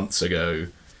few months ago.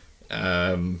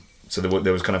 So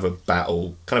there was kind of a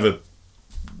battle, battle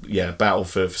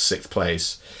for 6th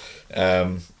place.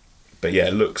 But yeah,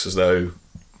 it looks as though,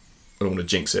 I don't want to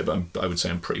jinx it, but I would say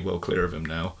I'm pretty well clear of him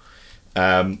now.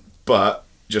 But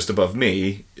just above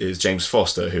me is James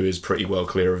Foster, who is pretty well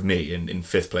clear of me in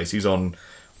 5th place. He's on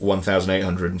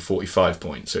 1,845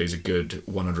 points, so he's a good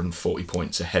 140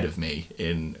 points ahead of me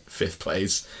in 5th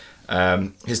place.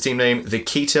 His team name, the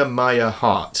Kita Maya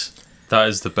Hart. That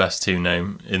is the best team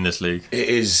name in this league. It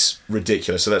is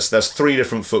ridiculous. So that's 3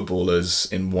 different footballers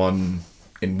in one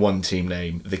team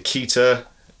name. The Kita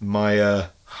Maya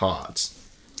Hart.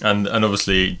 And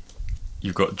obviously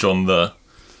you've got John that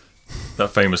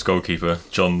famous goalkeeper,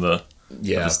 John at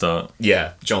the start.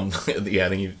 Yeah, John. Yeah, I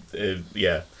think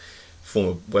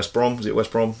former West Brom. Was it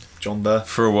West Brom? John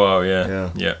For a while,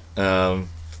 yeah.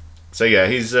 So yeah,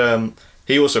 he's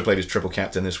he also played as triple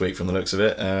captain this week from the looks of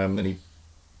it, and he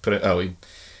put it. He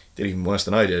did even worse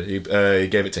than I did. He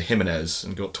gave it to Jimenez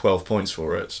and got 12 points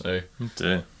for it. So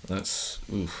Dear. that's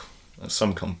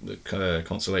some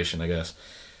consolation, I guess,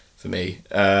 for me.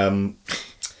 And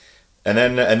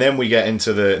then we get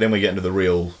into the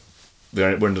real.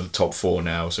 We're into the top 4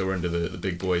 now, so we're into the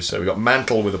big boys. So we got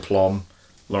Mantle with aplomb,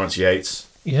 Lawrence Yates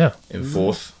Yeah. in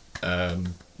 4th,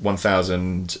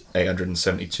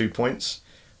 1,872 points.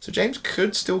 So James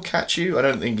could still catch you. I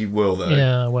don't think he will though.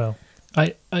 Yeah, well,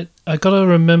 I gotta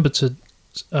remember to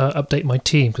update my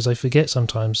team because I forget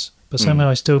sometimes. But somehow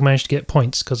I still managed to get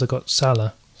points because I got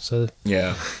Salah. So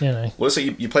Yeah. Well, So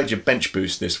you played your bench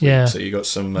boost this week. Yeah. So you got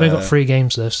some. we've got 3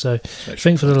 games left. So I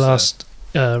think for the points last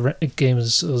game of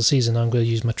the season, I'm going to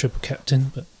use my triple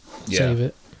captain, but save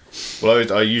it.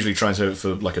 Well, I usually try and save it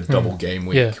for like a double game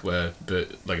week, Yeah. but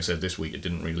like I said, this week it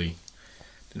didn't really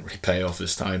pay off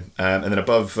this time. And then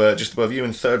just above you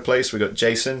in 3rd place, we got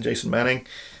Jason Manning,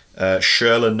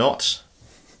 Sherla Knott,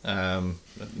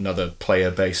 another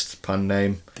player-based pun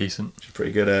name, Decent. which is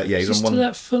pretty good. He's Is he on still one.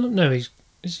 at Fulham? No, he's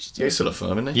still... Yeah, he's still a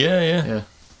firm, isn't he? Yeah.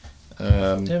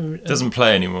 Doesn't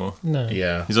play anymore. No.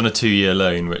 Yeah, He's on a 2-year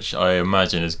loan, which I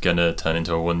imagine is going to turn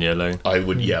into a 1-year loan. I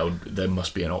would. Yeah, there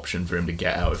must be an option for him to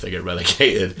get out if they get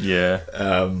relegated. Yeah.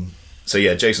 So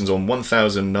yeah, Jason's on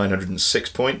 1,906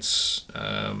 points.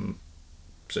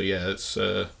 So yeah, it's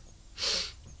you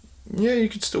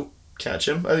could still catch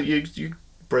him. You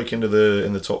break into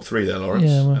in the top 3 there, Lawrence.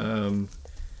 Yeah, well,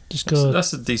 just go.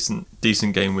 That's a decent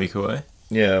game week away.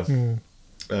 Yeah.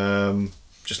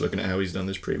 Just looking at how he's done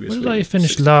this previous What week. did he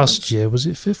finish last year? Was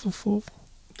it 5th or 4th?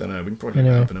 Don't know. We can probably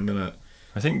Anyway. look it up in a minute.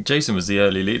 I think Jason was the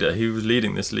early leader. He was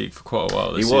leading this league for quite a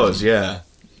while. He This was, season. yeah.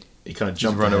 He kind of Just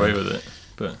jumped run away ahead. with it,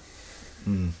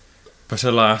 but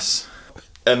alas,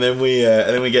 And then we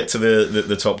get to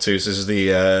the top 2. So this is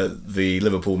the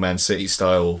Liverpool Man City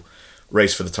style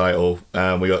race for the title.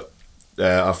 We got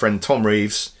our friend Tom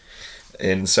Reeves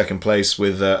in second place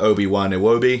with Obi-Wan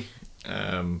Iwobi.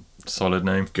 solid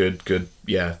name. Good,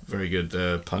 yeah, very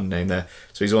good pun name there.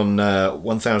 So he's on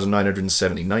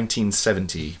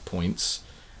 1970 points,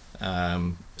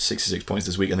 66 points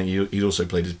this week. I think he's also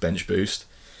played his bench boost.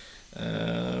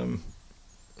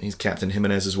 He's captain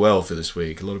Jimenez as well for this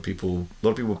week. A lot of people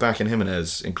backing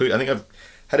Jimenez, including I think I've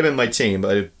had him in my team,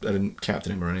 but I didn't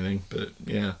captain him or anything. But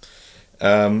yeah,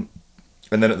 and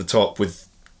then at the top with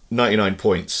 99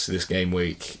 points this game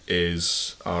week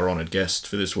is our honoured guest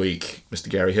for this week, Mr.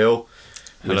 Gary Hill,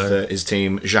 with his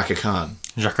team Xhaka Khan.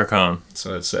 Xhaka Khan.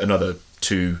 So it's another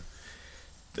 2,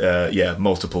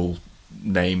 multiple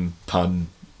name pun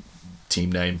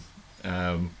team name,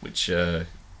 which there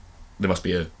must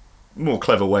be a more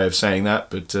clever way of saying that,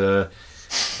 but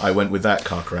I went with that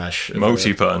car crash.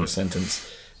 Multi-pun. Sentence.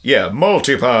 Yeah,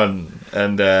 multi-pun.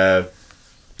 And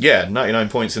 99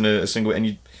 points in a single, and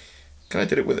you kind of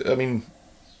did it with,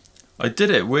 I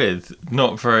did it with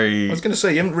not very. I was going to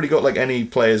say, you haven't really got like any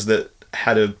players that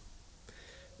had a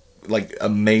like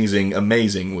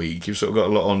amazing week. You've sort of got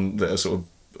a lot on that are sort of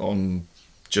on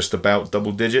just about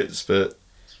double digits, but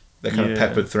they're kind of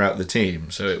peppered throughout the team,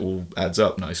 so it all adds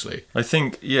up nicely. I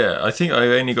think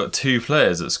I only got 2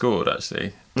 players that scored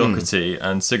actually, Doherty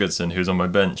and Sigurdsson, who's on my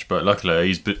bench, but luckily I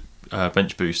used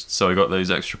bench boost, so I got those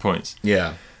extra points.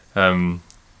 Yeah.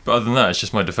 But other than that, it's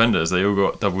just my defenders. They all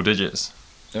got double digits.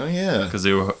 Oh yeah. Because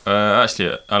they were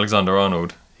actually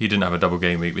Alexander-Arnold. He didn't have a double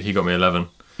game week, but he got me 11.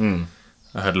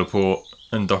 I had Laporte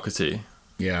and Doherty.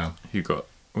 Yeah.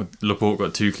 Laporte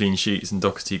got 2 clean sheets and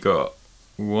Doherty got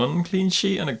 1 clean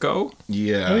sheet and a goal.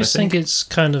 Yeah. I always think it's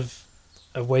kind of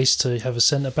a waste to have a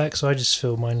centre back, so I just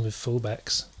fill mine with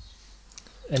fullbacks.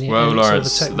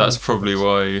 Lawrence, that's probably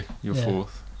why you're 4th.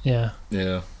 Yeah.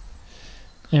 Yeah.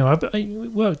 Anyway,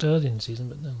 it worked early in the season,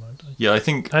 but never mind. Yeah, I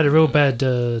think I had a real bad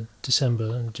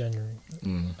December and January.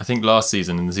 I think last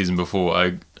season and the season before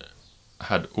I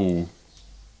had all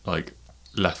like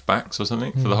left backs or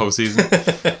something for the whole season.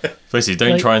 Basically,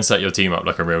 don't try and set your team up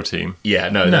like a real team. Yeah,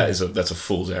 no. That's a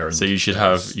fool's errand. So you should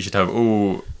have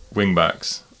all wing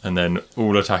backs and then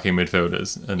all attacking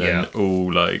midfielders and then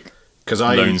all like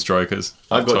lone strikers.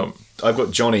 I've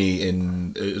got Johnny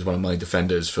in as one of my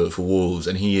defenders for Wolves,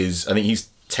 and I think he's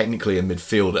technically a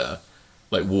midfielder.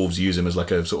 Like Wolves use him as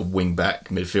like a sort of wing back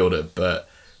midfielder, but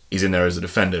he's in there as a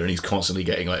defender, and he's constantly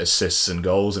getting like assists and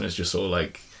goals, and it's just sort of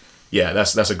like, yeah,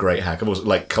 that's a great hack. I've also,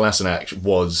 like Kolasinac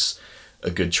was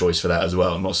a good choice for that as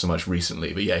well. Not so much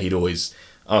recently, but yeah,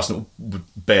 Arsenal would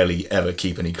barely ever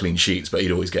keep any clean sheets, but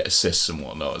he'd always get assists and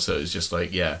whatnot. So it's just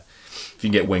like, yeah, if you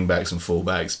can get wing backs and full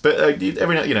backs, but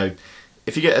every now,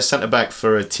 if you get a centre back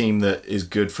for a team that is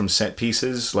good from set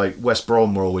pieces, like West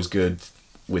Brom were always good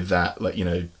with that, like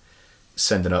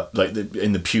sending up like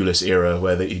in the Pulis era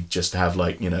where they just have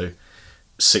like 6'4",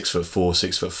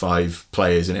 6'5"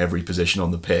 players in every position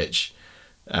on the pitch.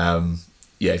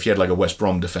 If you had like a West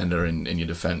Brom defender in your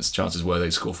defence, chances were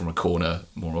they'd score from a corner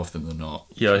more often than not.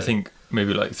 Yeah, so. I think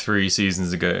maybe like 3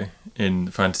 seasons ago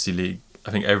in Fantasy League,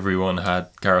 I think everyone had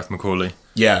Gareth McCauley.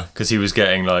 Yeah, because he was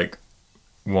getting like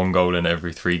 1 goal in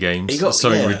every 3 games. He got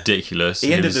something ridiculous.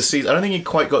 He ended the season. I don't think he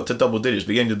quite got to double digits,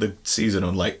 but he ended the season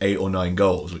on like 8 or 9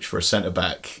 goals, which for a centre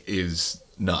back is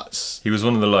nuts. He was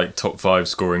one of the like top 5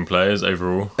 scoring players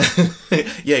overall.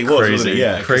 Yeah, he was. Crazy, wasn't he?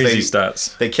 Yeah, crazy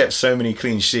stats. They kept so many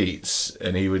clean sheets,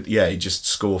 and he'd just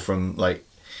score from like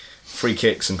free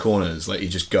kicks and corners. Like he'd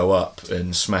just go up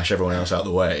and smash everyone else out of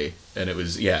the way, and it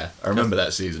was I remember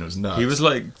that season. It was nuts. He was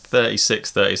like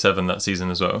 36, 37 that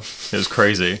season as well. It was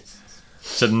crazy.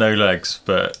 He had no legs,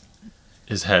 but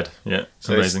his head,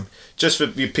 so amazing. Just for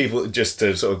you people, just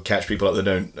to sort of catch people up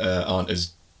that aren't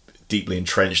as deeply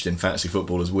entrenched in fantasy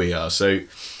football as we are. So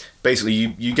basically,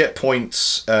 you get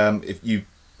points if you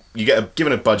get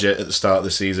given a budget at the start of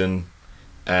the season.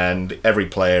 and every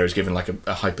player is given like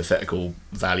a hypothetical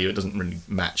value. It doesn't really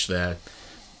match their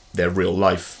real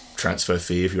life transfer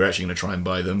fee if you're actually going to try and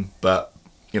buy them. But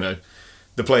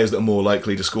the players that are more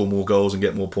likely to score more goals and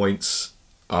get more points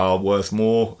are worth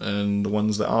more, and the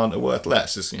ones that aren't are worth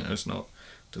less. It's not,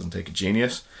 doesn't take a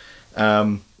genius.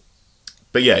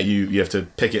 But yeah, you have to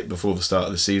pick it before the start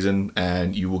of the season,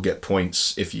 and you will get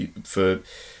points for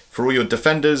all your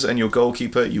defenders and your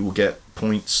goalkeeper. You will get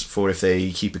points for if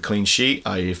they keep a clean sheet,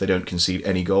 i.e. if they don't concede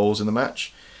any goals in the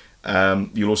match.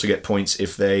 You'll also get points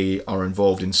if they are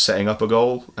involved in setting up a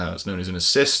goal. It's known as an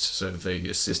assist, so if they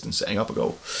assist in setting up a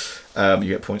goal, you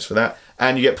get points for that.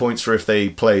 And you get points for if they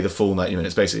play the full 90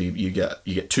 minutes. Basically, you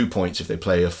get 2 points if they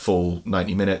play a full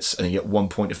 90 minutes, and you get 1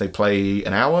 point if they play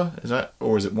an hour. Is that,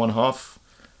 or is it one half?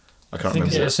 I can't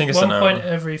remember. I think it's 1 an point hour.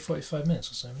 every 45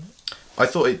 minutes or something. I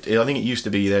think it used to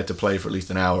be there to play for at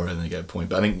least an hour and then you get a point.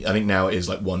 But I think now it is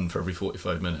like 1 for every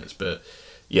 45 minutes. But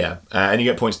yeah, and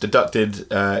you get points deducted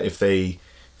if they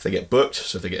get booked.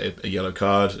 So if they get a yellow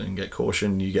card and get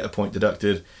caution, you get a point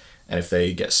deducted. And if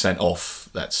they get sent off,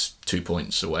 that's 2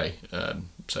 points away.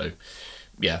 So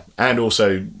yeah, and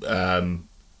also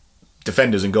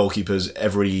defenders and goalkeepers,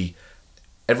 every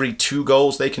 2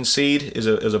 goals they concede is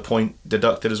a point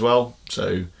deducted as well.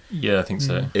 So Yeah, I think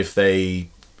so.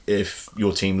 if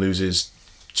your team loses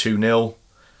 2-0,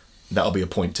 that'll be a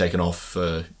point taken off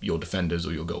for your defenders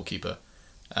or your goalkeeper.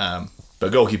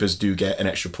 But goalkeepers do get an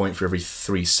extra point for every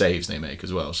 3 saves they make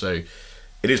as well. So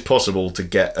it is possible to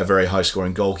get a very high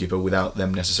scoring goalkeeper without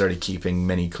them necessarily keeping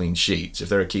many clean sheets. If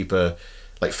they're a keeper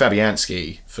like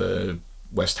Fabianski for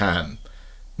West Ham,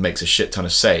 makes a shit ton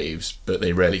of saves, but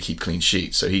they rarely keep clean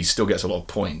sheets, so he still gets a lot of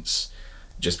points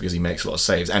just because he makes a lot of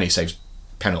saves, and he saves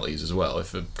penalties as well.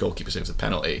 If a goalkeeper saves a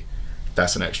penalty,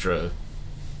 that's an extra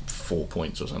 4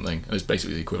 points or something. It's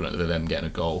basically the equivalent of them getting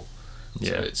a goal.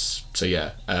 Yeah.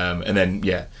 And then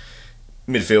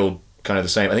midfield kind of the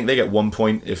same. I think they get 1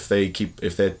 point if they keep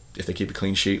a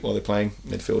clean sheet while they're playing,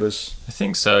 midfielders. I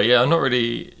think so. Yeah, I'm not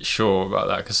really sure about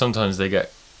that because sometimes they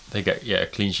get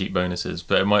clean sheet bonuses,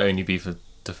 but it might only be for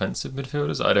defensive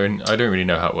midfielders. I don't really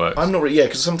know how it works. I'm not really,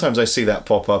 because sometimes I see that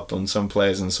pop up on some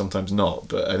players and sometimes not.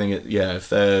 But I think if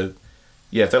they're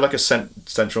like a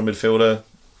central midfielder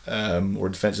or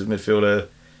a defensive midfielder,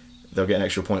 they'll get an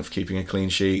extra point for keeping a clean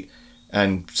sheet.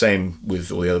 And same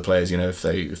with all the other players. If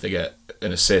they get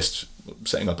an assist,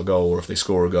 setting up a goal, or if they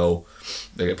score a goal,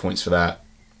 they get points for that.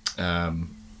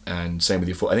 And same with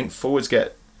your forward. I think forwards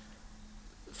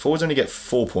only get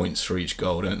 4 points for each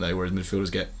goal, don't they? Whereas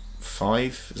midfielders get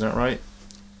 5. Is that right?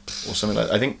 Or something like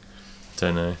that.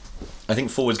 Don't know. I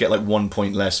think forwards get like 1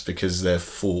 point less because they're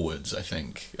forwards. I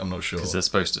think, I'm not sure. Because they're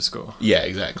supposed to score. Yeah,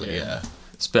 exactly. Yeah.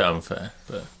 It's a bit unfair,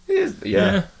 but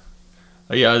Yeah.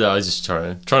 I just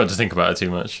try not to think about it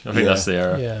too much. I think that's the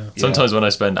error. Yeah. Sometimes when I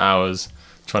spend hours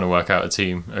trying to work out a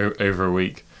team over a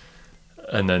week,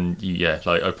 and then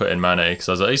I put in Mane because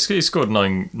I was like, he scored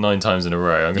nine times in a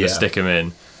row. I'm going to stick him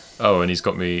in. Oh, and he's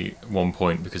got me 1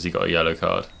 point because he got a yellow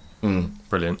card.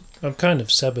 Brilliant. I'm kind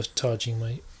of sabotaging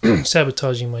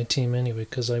my team anyway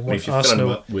because I want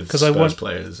Arsenal because I want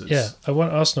players. I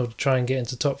want Arsenal to try and get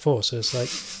into top 4. So it's like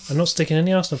I'm not sticking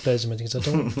any Arsenal players in my team because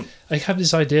I don't. I have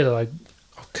this idea that I'll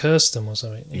curse them or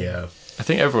something. Yeah. I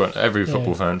think every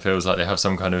football fan feels like they have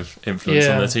some kind of influence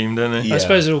on their team, don't they? Yeah. I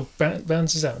suppose it all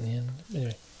bounces out in the end.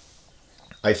 Anyway.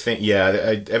 I think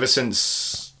ever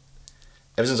since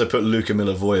I put Luka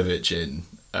Milivojevic in,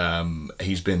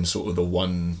 he's been sort of the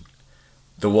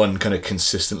one kind of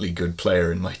consistently good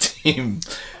player in my team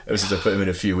ever since I put him in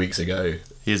a few weeks ago.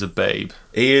 He is a babe.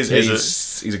 He is.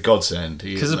 He's a godsend.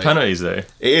 Because of penalties, though.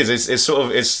 It is. It's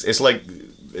like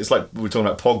we were talking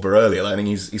about Pogba earlier. Like, I think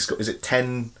he's got, is it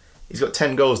 10? He's got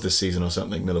 10 goals this season or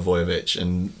something, Milivojevic,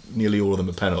 and nearly all of them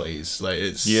are penalties. Like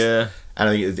it's and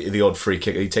I think the odd free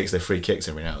kick. He takes their free kicks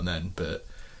every now and then, but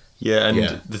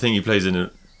the thing he plays in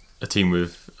a team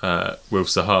with Wilf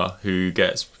Zaha, who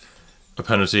gets a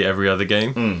penalty every other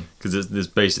game because there's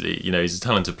basically he's a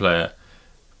talented player,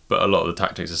 but a lot of the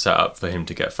tactics are set up for him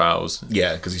to get fouls.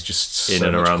 Yeah, because he's just in so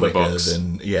and much around the quicker box.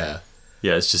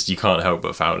 It's just you can't help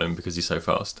but foul him because he's so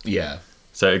fast. Yeah,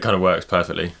 so it kind of works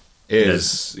perfectly. It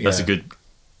is. That's a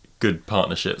good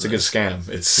partnership. It's a good scam.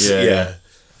 It's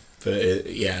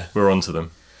but we're onto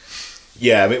them.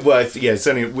 Yeah, I mean, well, it's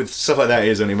only with stuff like that. It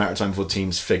is only a matter of time before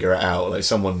teams figure it out. Like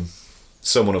someone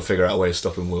will figure out a way of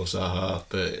stopping Will Zaha,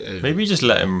 but maybe just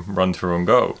let him run through on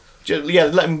goal.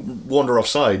 Let him wander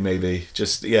offside. Maybe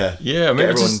maybe get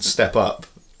everyone step up,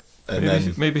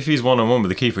 and maybe if he's 1-on-1 with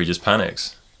the keeper, he just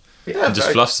panics. Yeah, and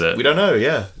just fluffs it. We don't know.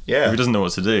 Yeah. He doesn't know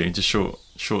what to do. Just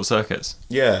short circuits.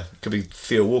 Yeah, could be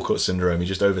Theo Walcott syndrome. He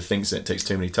just overthinks it, takes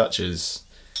too many touches.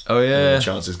 Oh yeah, The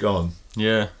chance is gone.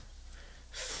 yeah,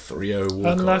 3-0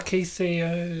 Walcott. Unlucky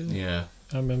Theo. Yeah.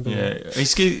 I remember. yeah.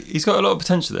 He's got a lot of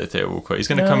potential though, Theo Walcott. He's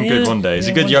going to Oh, come good yeah. one day. He's a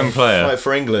Yeah, good one young day. player. Right,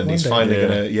 for England, he's One day.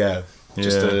 finally Yeah. going to,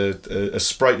 just Yeah. a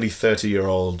sprightly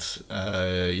 30-year-old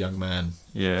young man.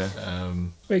 Yeah,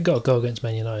 Um, Well, he got a goal against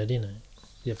Man United, you know.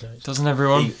 The other night. doesn't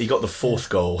everyone? he got the fourth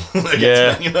goal. against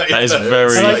Yeah, Man United. that is So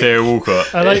very it's like- Theo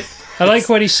Walcott. I like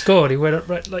when he scored. He went up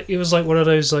right, like he was like one of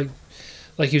those like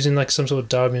he was in like some sort of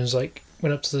derby and was like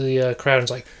went up to the crowd and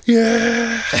was like,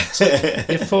 yeah,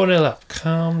 you're 4-0 up.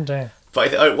 Calm down.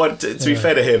 But to be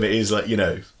fair to him, it is like,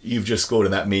 you've just scored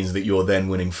and that means that you're then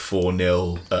winning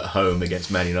 4-0 at home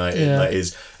against Man United. Yeah. That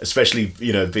is, especially,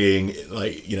 being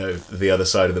like, the other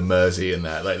side of the Mersey and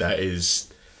that, like, that is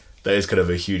kind of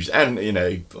a huge, and, he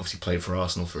obviously played for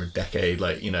Arsenal for a decade,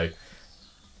 like,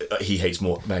 he hates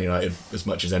Man United as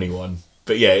much as anyone.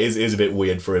 But yeah, it is a bit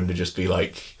weird for him to just be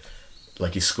like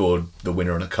he scored the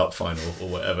winner in a cup final or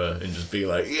whatever and just be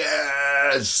like,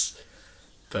 yes!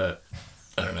 But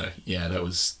I don't know. Yeah, that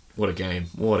was what a game.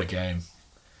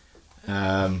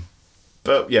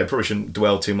 But yeah, probably shouldn't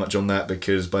dwell too much on that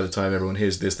because by the time everyone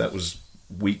hears this, that was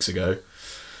weeks ago.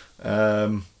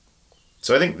 So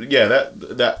I think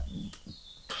that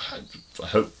I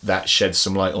hope that sheds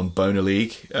some light on Boner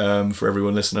League for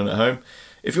everyone listening at home.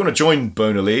 If you want to join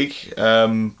Boner League,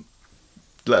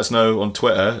 let us know on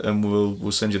Twitter and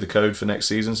we'll send you the code for next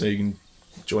season so you can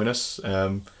join us.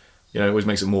 It always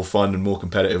makes it more fun and more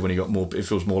competitive when you got more. It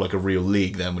feels more like a real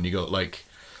league then when you got like,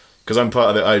 because I'm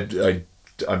part of it.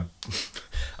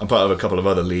 I'm part of a couple of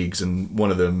other leagues and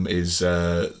one of them is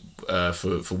for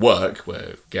work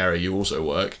where Gary, you also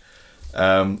work.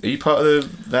 Are you part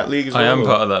of that league as well? I am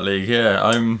part of that league. Yeah,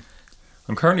 I'm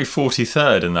currently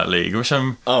 43rd in that league, which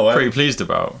I'm pretty pleased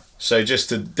about. So just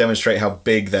to demonstrate how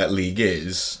big that league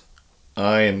is,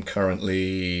 I am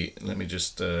currently. Let me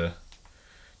just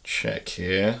check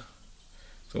here.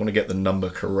 I want to get the number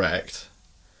correct.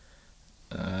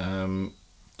 Do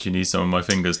you need some of my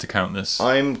fingers to count this?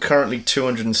 I'm currently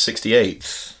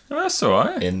 268th. Oh, that's all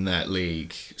right. In that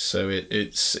league, so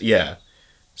it's yeah.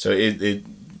 So it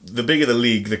the bigger the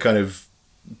league, the kind of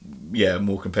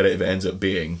more competitive it ends up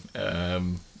being,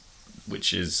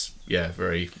 which is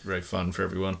very very fun for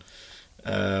everyone.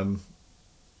 I'm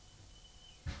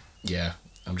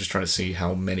just trying to see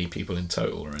how many people in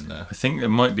total are in there. I think it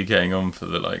might be getting on for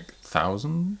the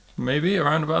 1,000, maybe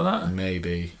around about that.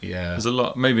 Maybe, yeah. There's a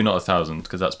lot, maybe not 1,000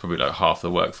 because that's probably half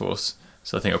the workforce.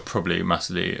 So I think I've probably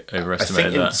massively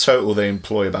overestimated that. I think in total they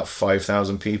employ about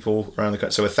 5,000 people around the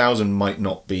country. So 1,000 might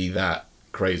not be that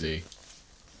crazy.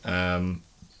 I'm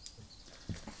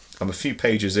a few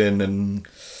pages in and...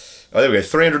 Oh, there we go,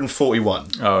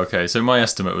 341. Oh, okay. So my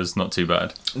estimate was not too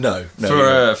bad. No.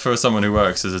 For someone who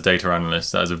works as a data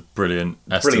analyst, that is a brilliant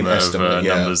estimate of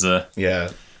numbers there.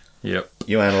 Yeah. Yep.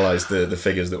 You analysed the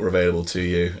figures that were available to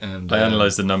you, and I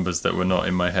analysed the numbers that were not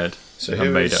in my head. So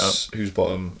and made it up. Who's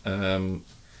bottom?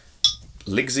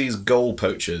 Liggsy's Goal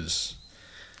Poachers.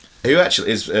 Who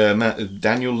actually is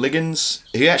Daniel Liggins?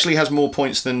 He actually has more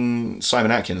points than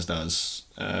Simon Atkins does.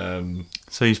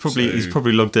 So he's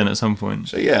probably logged in at some point.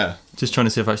 So yeah, just trying to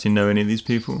see if I actually know any of these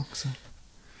people.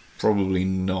 Probably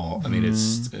not. I mean,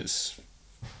 it's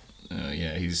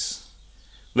he's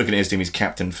looking at his team. He's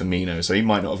captain Firmino, so he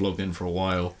might not have logged in for a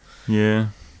while. Yeah.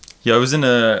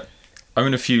 I'm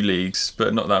in a few leagues,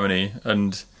 but not that many.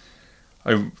 And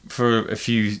for a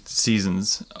few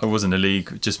seasons, I was in a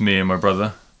league, just me and my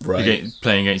brother. Right.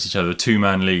 Playing against each other, a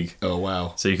 2-man league. Oh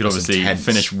wow! So you could obviously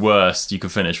finish worst. You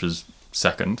could finish was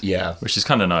second. Yeah. Which is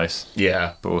kind of nice.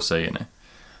 Yeah. But also,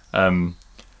 and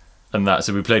that.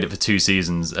 So we played it for 2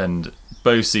 seasons, and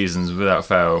both seasons, without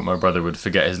fail, my brother would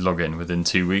forget his login within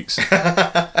 2 weeks. And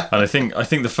I think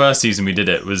the first season we did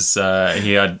it was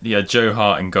he had Joe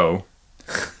Hart in goal,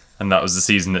 and that was the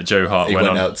season that Joe Hart went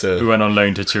on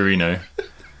loan to Torino.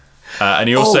 And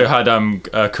he also had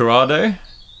Corrado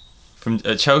from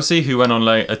Chelsea, who went on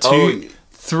loan a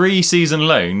 3-season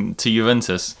loan to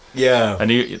Juventus. Yeah, and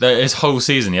his whole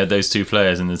season he had those 2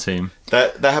 players in the team.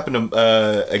 That happened.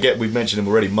 Again, we've mentioned him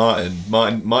already.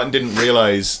 Martin didn't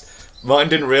realize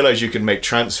you could make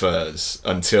transfers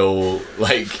until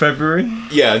February.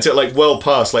 Yeah, until well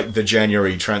past the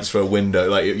January transfer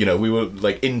window. We were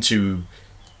into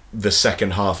the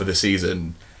second half of the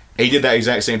season. He did that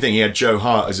exact same thing. He had Joe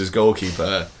Hart as his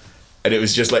goalkeeper. And it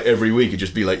was just every week it'd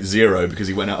just be 0 because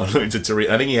he went out on loan to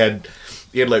Torino. I think he had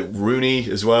Rooney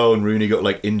as well, and Rooney got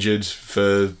injured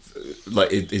for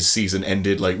his season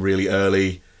ended really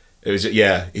early, It was he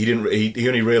didn't he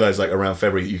only realised like around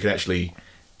February that you could actually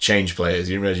change players.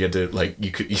 You didn't realise you had to like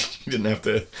you didn't have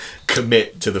to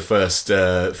commit to the first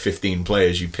 15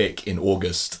 players you pick in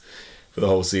August for the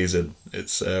whole season.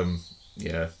 It's so.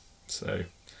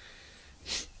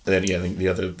 And then I think the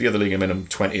other league I'm in, I'm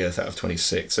 20th out of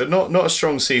 26. So not a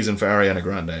strong season for Ariana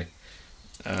Grande.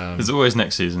 There's always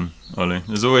next season, Ollie.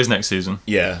 There's always next season.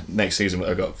 Yeah, next season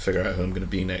I've got to figure out who I'm going to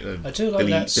be next. I do like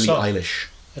Billie song. Eilish.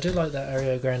 I do like that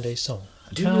Ariana Grande song.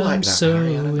 I do like that so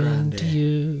Ariana Grande. into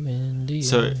you.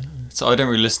 So I don't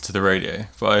really listen to the radio,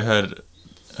 but I heard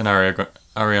an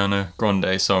Ariana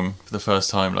Grande song for the first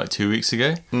time like 2 weeks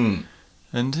ago. And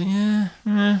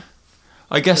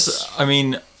I guess, I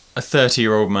mean, a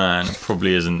 30-year-old man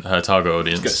probably isn't her target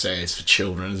audience. I was going to say, it's for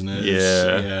children, isn't it?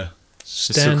 Yeah.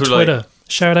 Stan so cool, Twitter. like,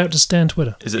 Shout out to Stan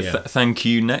Twitter. is it Yeah. Thank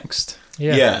You Next?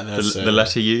 Yeah. That's, The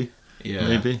letter U, yeah,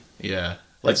 maybe? Yeah.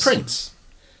 Like It's- Prince.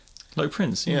 Like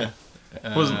Prince, Yeah.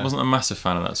 Wasn't a massive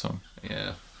fan of that song.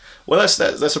 Yeah. Well, that's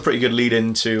a pretty good lead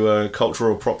into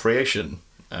cultural appropriation.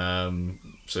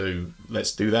 So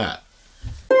let's do that.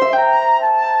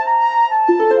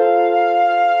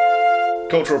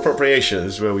 Cultural appropriation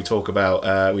is where we talk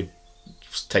about we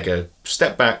take a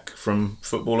step back from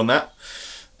football and that,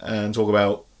 and talk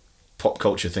about pop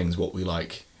culture things, what we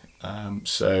like.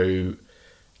 So,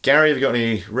 Gary, have you got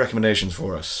any recommendations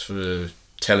for us for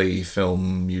telly,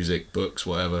 film, music, books,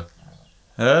 whatever?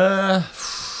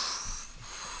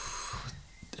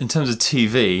 In terms of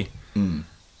TV,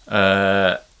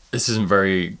 this isn't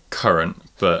very current,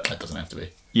 but That doesn't have to be.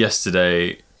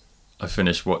 yesterday I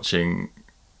finished watching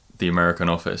The American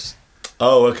Office.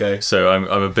 Oh, okay. So I'm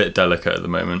a bit delicate at the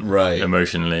moment, Right.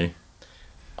 emotionally.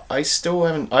 I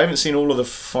haven't seen all of the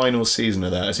final season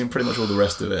of that. I've seen pretty much all the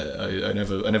rest of it. I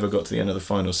never got to the end of the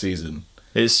final season.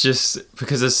 It's just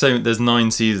because there's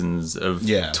 9 seasons of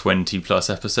Yeah. 20 plus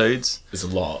episodes, It's a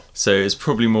lot. so it's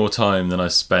probably more time than I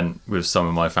spent with some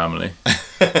of my family,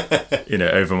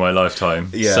 over my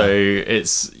lifetime. Yeah. So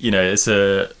it's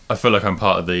I feel like I'm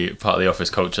part of the office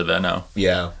culture there now.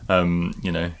 Yeah.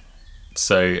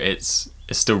 So it's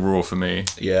still raw for me.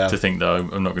 Yeah. To think that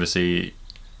I'm not going to see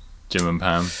Jim and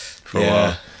Pam for a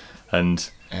Yeah. while,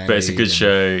 but it's a good Andy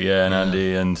show, and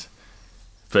Andy,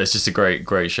 but it's just a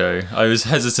great show. I was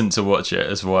hesitant to watch it,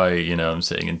 that's why I'm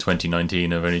sitting in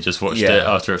 2019. I've only just watched it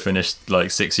after it finished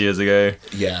like 6 years ago.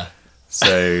 Yeah.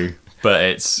 So, but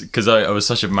it's because I was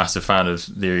such a massive fan of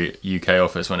the UK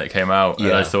Office when it came out,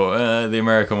 and I thought the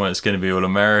American one, it's going to be all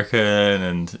American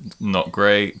and not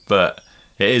great, but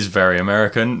it is very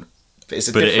American. But it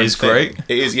different is thing. great.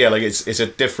 It is, yeah. Like it's a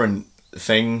different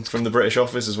thing from the British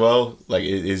Office as well. Like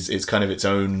it's kind of its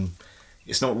own.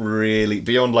 It's not really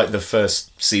beyond like the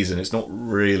first season. It's not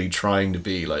really trying to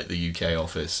be like the UK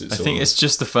Office. I think it's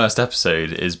just the first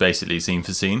episode is basically scene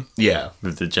for scene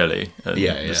with the jelly and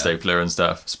the stapler and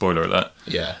stuff. Spoiler alert.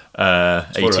 Yeah.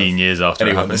 18 years after it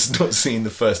anyone happened. that's not seen the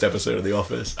first episode of The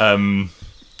Office.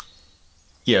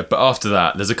 Yeah, but after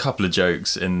that, there's a couple of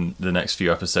jokes in the next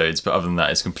few episodes, but other than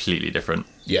that, it's completely different.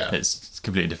 Yeah. It's a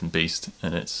completely different beast,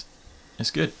 and it's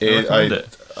good. I recommend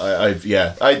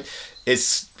it.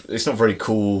 It's not very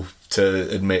cool to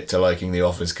admit to liking The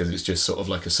Office because it's just sort of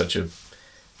like such a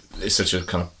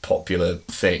kind of popular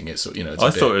thing. It's It's I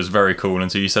thought it was very cool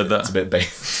until you said that. It's a bit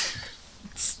based.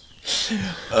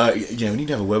 We need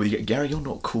to have a word with you. Gary, you're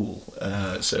not cool.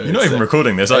 So You're not even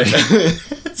recording this, are you?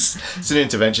 it's an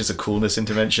intervention. It's a coolness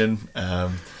intervention.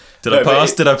 Did I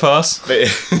pass?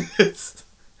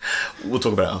 We'll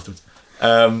talk about it afterwards.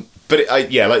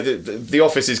 The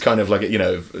Office is kind of like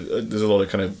there's a lot of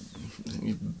kind of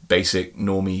basic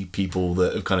normie people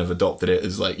that have kind of adopted it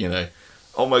as like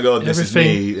oh my god, this is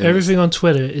me. And everything on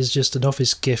Twitter is just an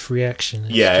Office GIF reaction.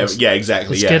 It's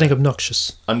exactly. It's getting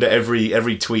obnoxious. Under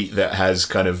every tweet that has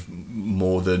kind of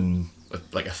more than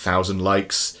like 1,000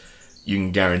 likes, you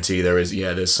can guarantee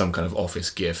there's some kind of Office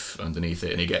GIF underneath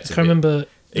it, and it gets.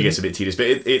 It gets a bit tedious, but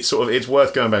it's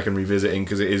worth going back and revisiting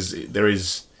because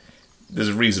there's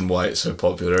a reason why it's so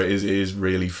popular. It is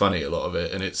really funny, a lot of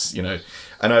it, and it's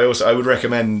and I would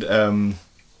recommend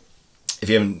if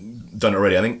you haven't done it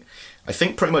already. I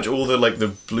think pretty much all the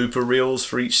blooper reels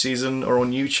for each season are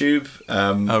on YouTube.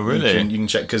 Oh really? You can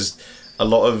check because a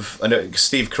lot of I know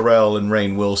Steve Carell and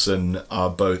Rainn Wilson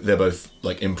they're both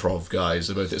like improv guys.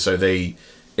 So they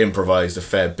improvised a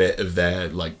fair bit of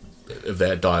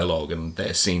their dialogue and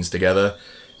their scenes together.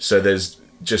 So there's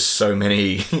just so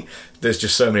many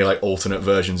like alternate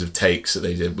versions of takes that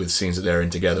they did with scenes that they're in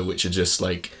together, which are just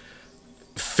like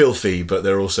filthy, but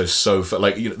they're also so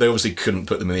they obviously couldn't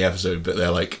put them in the episode, but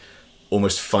they're like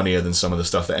almost funnier than some of the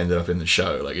stuff that ended up in the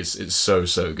show. Like it's so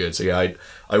good. So yeah,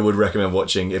 I would recommend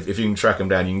watching, if you can track them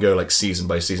down, you can go like season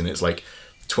by season. It's like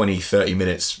 20-30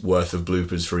 minutes worth of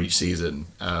bloopers for each season.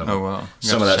 Oh wow!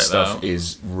 Some of that stuff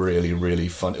is really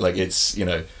fun. Like it's, you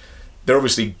know, they're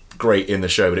obviously great in the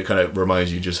show, but it kind of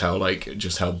reminds you just how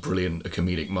brilliant a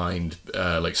comedic mind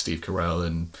like Steve Carell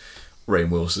and Rainn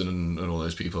Wilson and all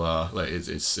those people are. Like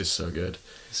it's so good.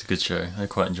 It's a good show. I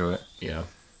quite enjoy it. Yeah.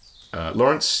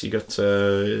 Lawrence, you got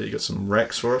some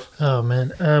recs for us? Oh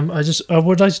man, I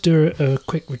would like to do a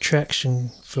quick retraction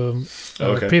from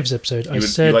the previous episode. You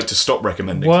would like to stop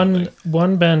recommending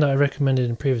one band that I recommended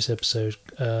in the previous episode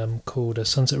called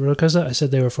Sunset Rollercoaster. I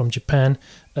said they were from Japan.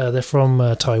 They're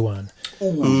from Taiwan.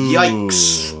 Ooh,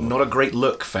 yikes! Not a great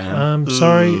look, fam. I'm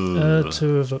sorry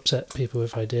to have upset people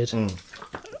if I did.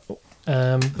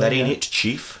 That ain't it,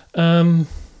 Chief. Trying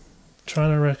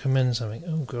to recommend something.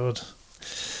 Oh god.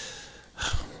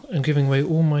 I'm giving away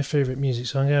all my favourite music,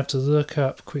 so I'm going to have to look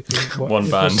up quickly. One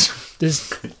band.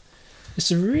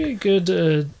 It's a really good...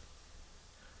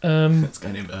 It's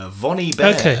kind of Vonnie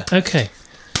Bear. Okay.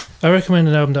 I recommend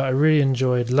an album that I really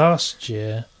enjoyed last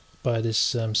year by this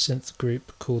synth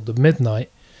group called The Midnight,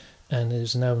 and it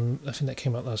was an album, I think that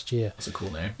came out last year. That's a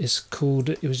cool name. It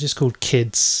was just called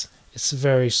Kids. It's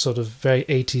very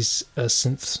 80s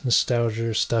synth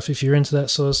nostalgia stuff. If you're into that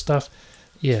sort of stuff...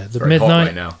 Yeah, The Midnight.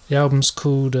 Right now. The album's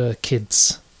called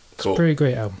Kids. Cool. It's a pretty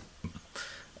great album.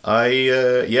 What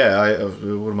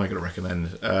am I going to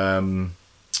recommend?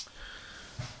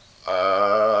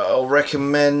 I'll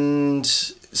recommend,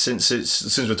 since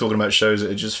we're talking about shows that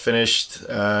are just finished,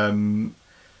 Fleabag.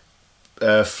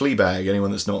 Anyone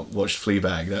that's not watched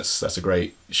Fleabag, that's a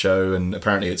great show, and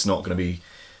apparently it's not going to be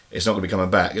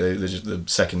coming back. The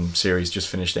second series just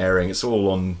finished airing. It's all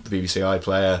on the BBC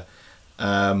iPlayer.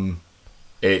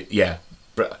 I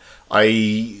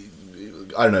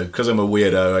don't know, because I'm a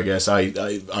weirdo, I guess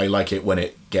I like it when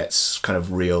it gets kind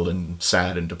of real and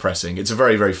sad and depressing. It's a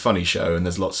very, very funny show, and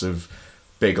there's lots of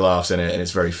big laughs in it, and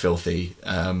it's very filthy.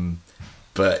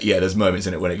 But yeah, there's moments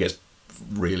in it when it gets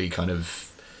really kind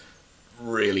of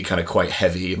quite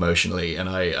heavy emotionally, and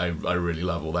I really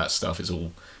love all that stuff. It's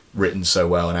all written so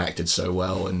well and acted so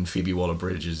well, and Phoebe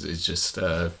Waller-Bridge is just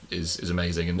is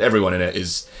amazing, and everyone in it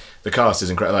is. The cast is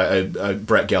incredible. Like,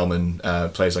 Brett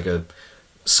Gelman plays like a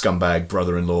scumbag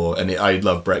brother-in-law, and I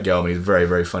love Brett Gelman. He's a very,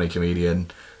 very funny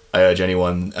comedian. I urge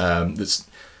anyone that's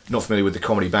not familiar with the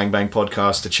Comedy Bang Bang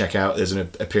podcast to check out. There's an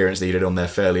appearance that he did on there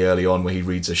fairly early on where he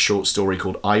reads a short story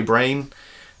called iBrain,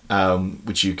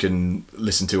 which you can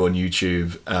listen to on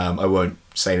YouTube. I won't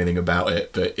say anything about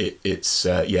it, but it's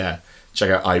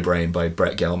check out iBrain by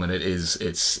Brett Gelman.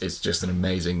 It's just an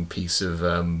amazing piece of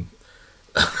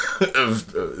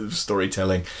of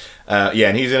storytelling.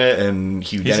 And he's in it, and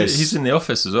Hugh Dennis. He's in The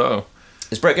Office as well.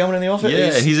 Is Brett Gelman in The Office?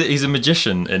 Yeah, he's a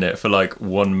magician in it for like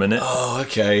 1 minute. Oh,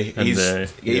 okay.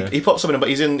 He pops up in it, but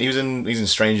he's in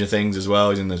Stranger Things as well.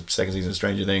 He's in the second season of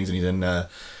Stranger Things, and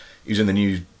he's in the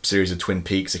new series of Twin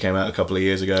Peaks that came out a couple of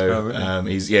years ago. Oh,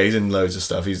 really? He's in loads of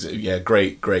stuff. He's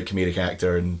great comedic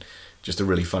actor, and just a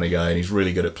really funny guy, and he's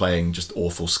really good at playing just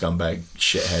awful scumbag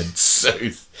shitheads. So,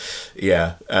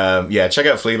 check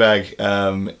out Fleabag.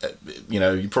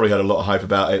 You probably heard a lot of hype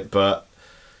about it, but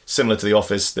similar to The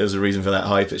Office, there's a reason for that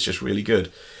hype. It's just really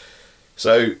good.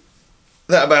 So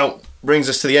that about brings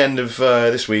us to the end of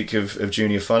this week of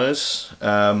Junior Funners.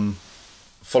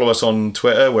 Follow us on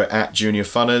Twitter. We're at Junior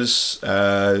Funners.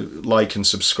 Like and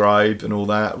subscribe and all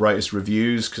that. Write us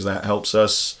reviews because that helps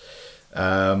us.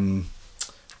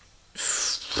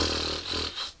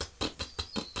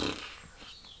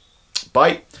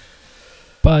 Bye.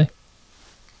 Bye.